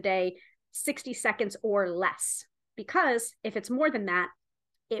card of the day 60 seconds or less, because if it's more than that,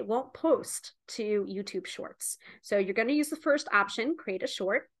 it won't post to YouTube Shorts. So you're going to use the first option, create a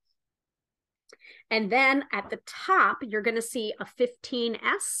short. And then at the top, you're going to see a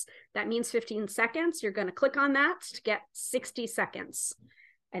 15S. That means 15 seconds. You're going to click on that to get 60 seconds.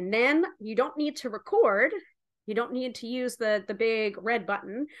 And then you don't need to record. You don't need to use the big red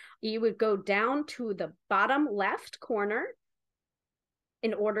button. You would go down to the bottom left corner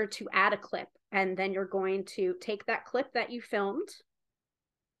in order to add a clip. And then you're going to take that clip that you filmed.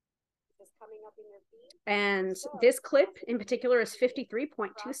 This is coming up in your feed. And this clip in particular is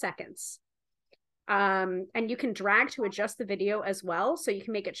 53.2 seconds. And you can drag to adjust the video as well. So you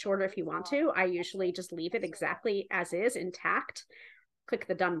can make it shorter if you want to. I usually just leave it exactly as is, intact. Click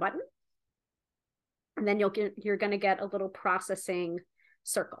the done button. And then you're going to get a little processing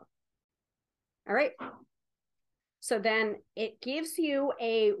circle. All right. So then it gives you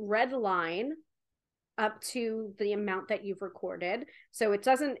a red line up to the amount that you've recorded. So it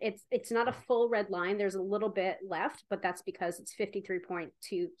doesn't, it's not a full red line. There's a little bit left, but that's because it's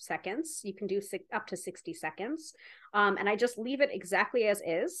 53.2 seconds. You can do up to 60 seconds. And I just leave it exactly as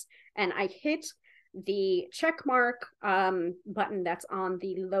is. And I hit the check mark button that's on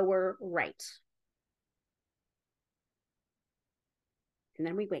the lower right. And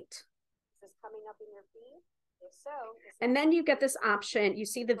then we wait. This is coming up in your feed. If so, and then you get this option. You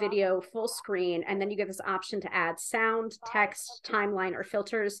see the video full screen, and then you get this option to add sound, text, timeline, or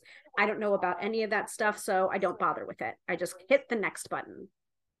filters. I don't know about any of that stuff, so I don't bother with it. I just hit the next button.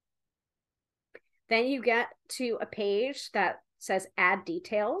 Then you get to a page that says add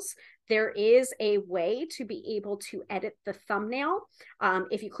details. There is a way to be able to edit the thumbnail.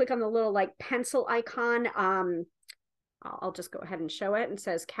 If you click on the little like pencil icon, I'll just go ahead and show it. It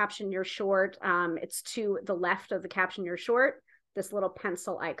says caption your short. It's to the left of the caption your short, this little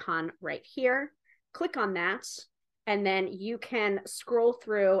pencil icon right here. Click on that, and then you can scroll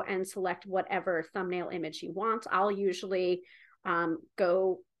through and select whatever thumbnail image you want. I'll usually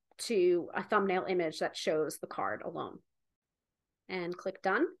go to a thumbnail image that shows the card alone. And click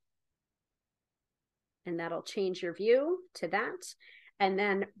done. And that'll change your view to that. And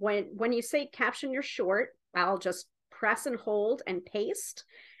then when you say caption your short, I'll just press and hold and paste.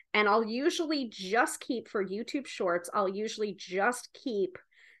 And I'll usually just keep, for YouTube Shorts, I'll usually just keep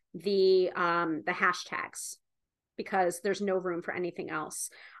the hashtags, because there's no room for anything else.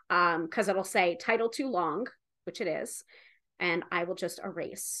 Because it'll say title too long, which it is, and I will just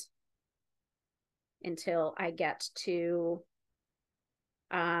erase until I get to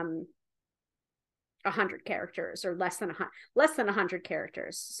 100 characters, or less than 100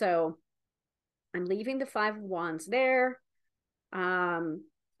 characters. So I'm leaving the 5 of wands there. And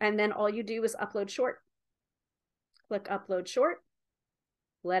then all you do is upload short. Click upload short.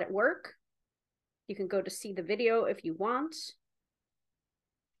 Let it work. You can go to see the video if you want,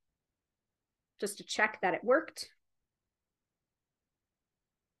 just to check that it worked.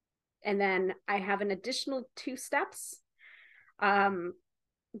 And then I have an additional 2 steps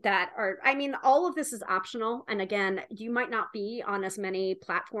that are, I mean, all of this is optional. And again, you might not be on as many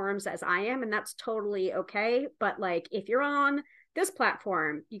platforms as I am, and that's totally okay. But like, if you're on this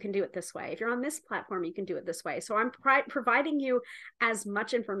platform, you can do it this way. If you're on this platform, you can do it this way. So I'm providing you as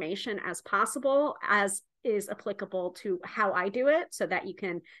much information as possible as is applicable to how I do it, so that you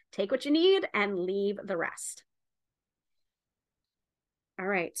can take what you need and leave the rest. All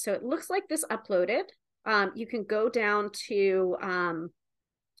right, so it looks like this uploaded. You can go down to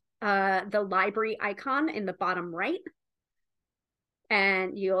the library icon in the bottom right,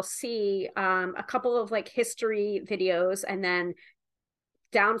 and you'll see a couple of like history videos, and then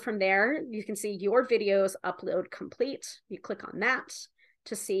down from there you can see your videos upload complete. You click on that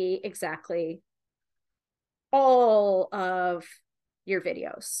to see exactly all of your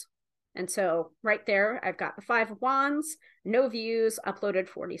videos. And so right there, I've got the 5 of wands, no views, uploaded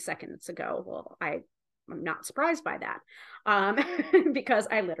 40 seconds ago. Well, I'm not surprised by that, because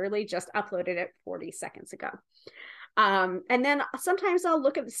I literally just uploaded it 40 seconds ago. And then sometimes I'll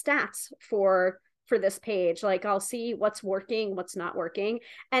look at the stats for this page. Like, I'll see what's working, what's not working.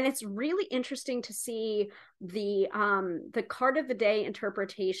 And it's really interesting to see the card of the day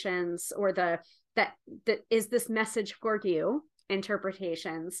interpretations, or that is this message for you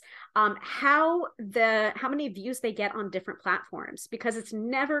interpretations, how many views they get on different platforms, because it's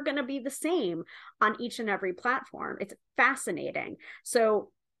never going to be the same on each and every platform. It's fascinating.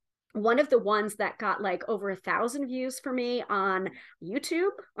 So one of the ones that got like over 1,000 views for me on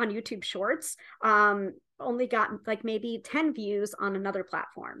YouTube Shorts, only got like maybe 10 views on another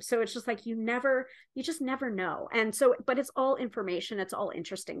platform. So it's just like, you just never know. And so, but it's all information. It's all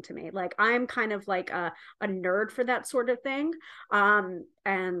interesting to me. Like, I'm kind of like a nerd for that sort of thing.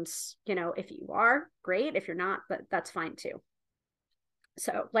 And you know, if you are, great. If you're not, but that's fine too.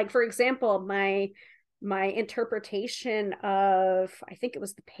 So like, for example, my interpretation of, I think it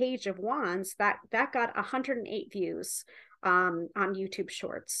was the Page of Wands, that got 108 views on YouTube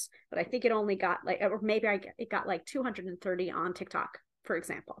Shorts, but I think it only got like, or maybe it got like 230 on TikTok, for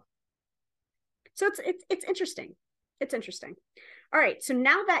example. So it's interesting. It's interesting. All right. So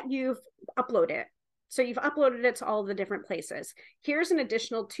now that you've uploaded it, so you've uploaded it to all the different places, here's an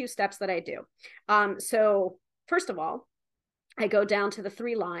additional 2 steps that I do. So first of all, I go down to the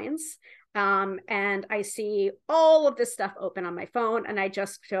 3 lines, and I see all of this stuff open on my phone, and I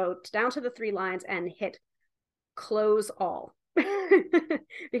just go down to the 3 lines and hit close all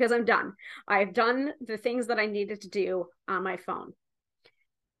because I'm done. I've done the things that I needed to do on my phone.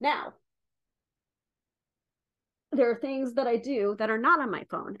 Now, there are things that I do that are not on my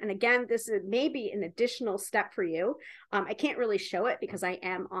phone. And again, this is maybe an additional step for you. I can't really show it because I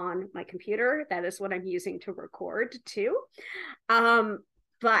am on my computer. That is what I'm using to record too.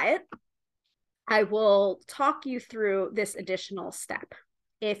 But I will talk you through this additional step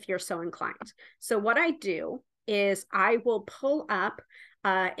if you're so inclined. So what I do is I will pull up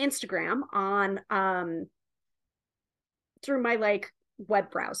Instagram on through my like web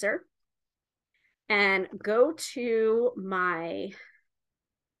browser and go to my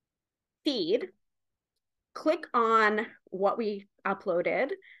feed, click on what we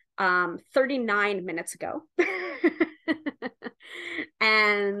uploaded 39 minutes ago,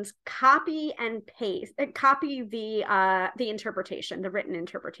 and copy and paste, copy the interpretation, the written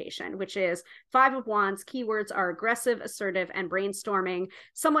interpretation, which is 5 of Wands. Keywords are aggressive, assertive, and brainstorming.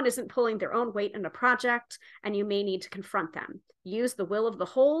 Someone isn't pulling their own weight in a project, and you may need to confront them. Use the will of the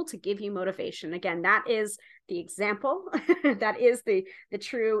whole to give you motivation. Again, that is the example. That is the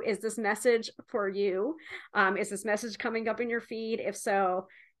true, is this message for you? Is this message coming up in your feed? If so,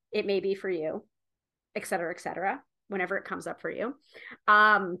 it may be for you, et cetera, whenever it comes up for you.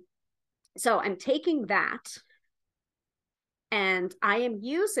 So I'm taking that, and I am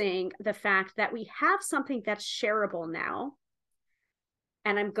using the fact that we have something that's shareable now,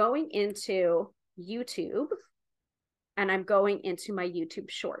 and I'm going into YouTube, and I'm going into my YouTube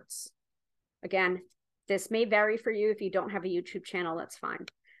Shorts. Again, this may vary for you. If you don't have a YouTube channel, that's fine.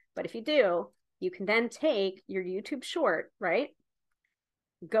 But if you do, you can then take your YouTube short, right?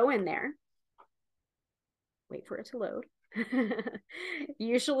 Go in there, wait for it to load.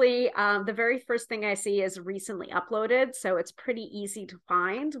 Usually the very first thing I see is recently uploaded, so it's pretty easy to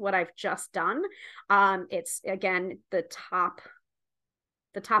find what I've just done. It's again the top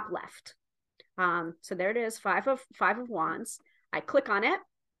left. So there it is, 5 of Wands. I click on it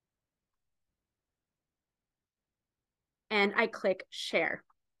and I click share.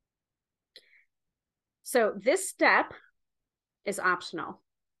 So this step is optional.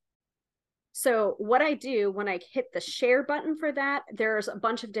 So what I do when I hit the share button for that, there's a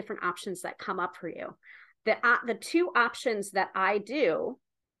bunch of different options that come up for you. The 2 options that I do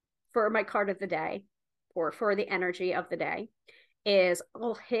for my card of the day, or for the energy of the day, is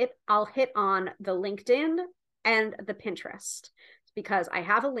I'll hit on the LinkedIn and the Pinterest, because I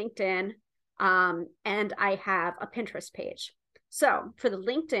have a LinkedIn and I have a Pinterest page. So for the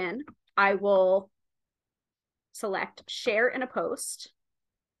LinkedIn, I will select share in a post,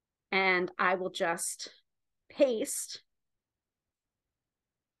 and I will just paste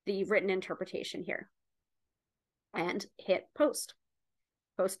the written interpretation here and hit post.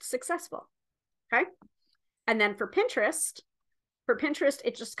 Post successful. Okay. And then for Pinterest,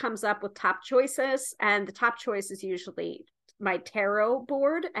 it just comes up with top choices, and the top choice is usually my tarot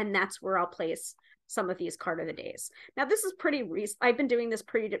board, and that's where I'll place some of these card of the days. Now, this is pretty recent. I've been doing this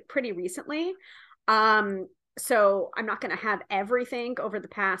pretty recently. So I'm not going to have everything over the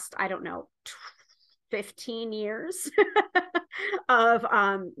past, I don't know, 15 years of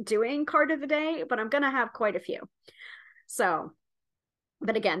doing card of the day, but I'm going to have quite a few. So,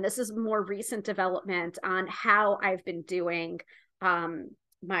 but again, this is more recent development on how I've been doing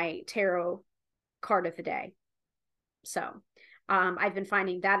my tarot card of the day. So I've been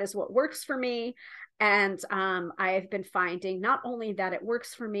finding that is what works for me. And I've been finding not only that it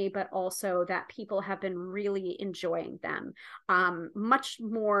works for me, but also that people have been really enjoying them much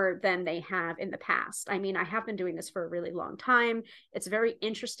more than they have in the past. I mean, I have been doing this for a really long time. It's very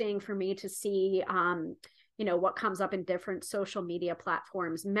interesting for me to see you know, what comes up in different social media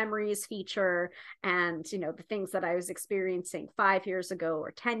platforms, memories feature, and, you know, the things that I was experiencing 5 years ago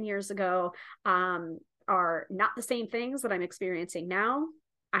or 10 years ago are not the same things that I'm experiencing now.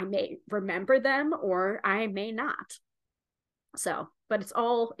 I may remember them or I may not. So, but it's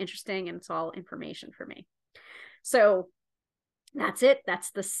all interesting and it's all information for me. So that's it. That's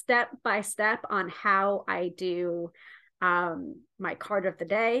the step-by-step on how I do my card of the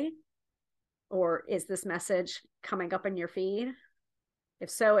day. Or is this message coming up in your feed? If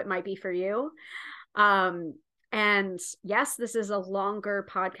so, it might be for you. And yes, this is a longer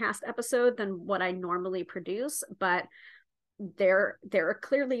podcast episode than what I normally produce, but there are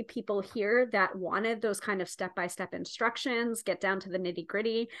clearly people here that wanted those kind of step-by-step instructions, get down to the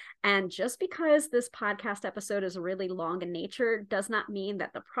nitty-gritty. And just because this podcast episode is really long in nature does not mean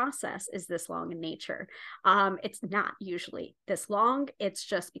that the process is this long in nature. It's not usually this long. It's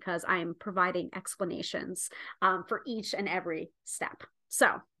just because I'm providing explanations for each and every step.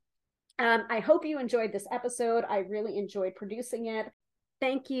 So I hope you enjoyed this episode. I really enjoyed producing it.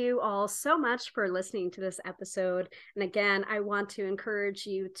 Thank you all so much for listening to this episode. And again, I want to encourage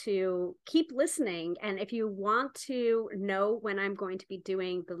you to keep listening. And if you want to know when I'm going to be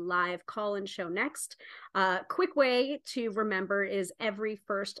doing the live call-in show next, quick way to remember is every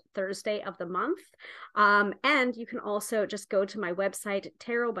first Thursday of the month. And you can also just go to my website,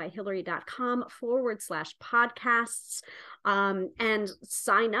 tarotbyhillary.com/podcasts. And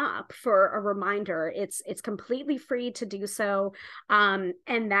sign up for a reminder. It's completely free to do so.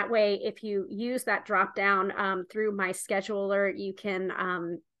 And that way, if you use that drop down through my scheduler, you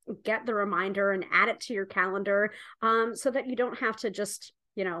can get the reminder and add it to your calendar so that you don't have to just,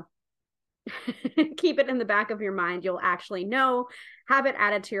 keep it in the back of your mind. You'll actually have it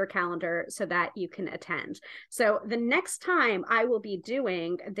added to your calendar so that you can attend. So the next time I will be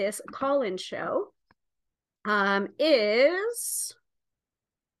doing this call-in show is,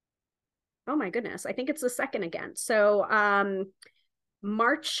 oh my goodness, I think it's the 2nd again. So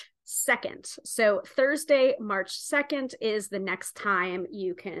March 2nd. So Thursday, March 2nd is the next time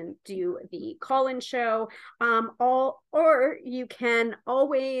you can do the call-in show. Or you can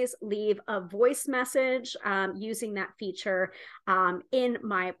always leave a voice message using that feature in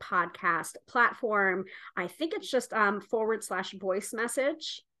my podcast platform. I think it's just /voice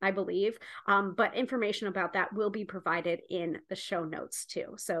message, I believe. But information about that will be provided in the show notes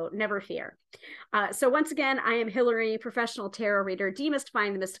too. So never fear. So once again, I am Hillary, professional tarot reader,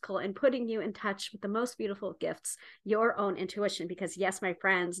 demystifying the mystical and putting you in touch with the most beautiful gifts, your own intuition. Because yes, my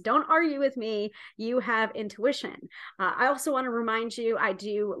friends, don't argue with me. You have intuition. I also want to remind you, I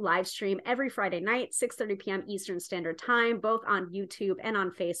do live stream every Friday night, 6:30 p.m. Eastern Standard Time, both on YouTube and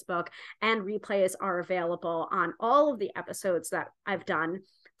on Facebook. And replays are available on all of the episodes that I've done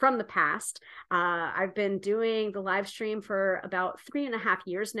from the past. I've been doing the live stream for about 3.5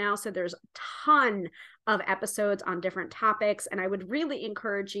 years now. So there's a ton of episodes on different topics. And I would really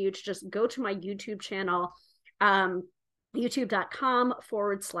encourage you to just go to my YouTube channel,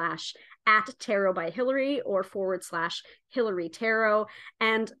 youtube.com/@tarot by Hillary or /Hillary Tarot,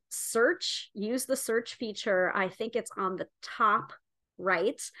 and use the search feature. I think it's on the top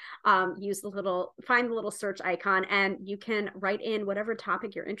right. Find the little search icon, and you can write in whatever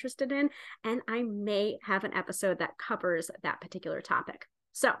topic you're interested in. And I may have an episode that covers that particular topic.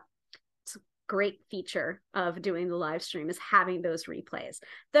 So it's a great feature of doing the live stream is having those replays,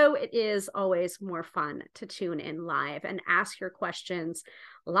 though it is always more fun to tune in live and ask your questions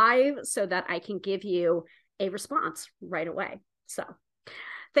live so that I can give you a response right away. So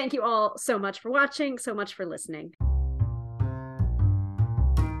thank you all so much for watching, so much for listening.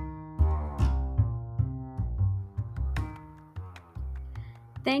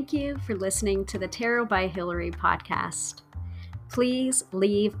 Thank you for listening to the Tarot by Hillary podcast. Please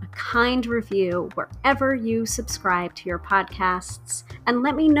leave a kind review wherever you subscribe to your podcasts and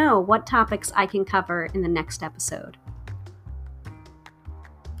let me know what topics I can cover in the next episode.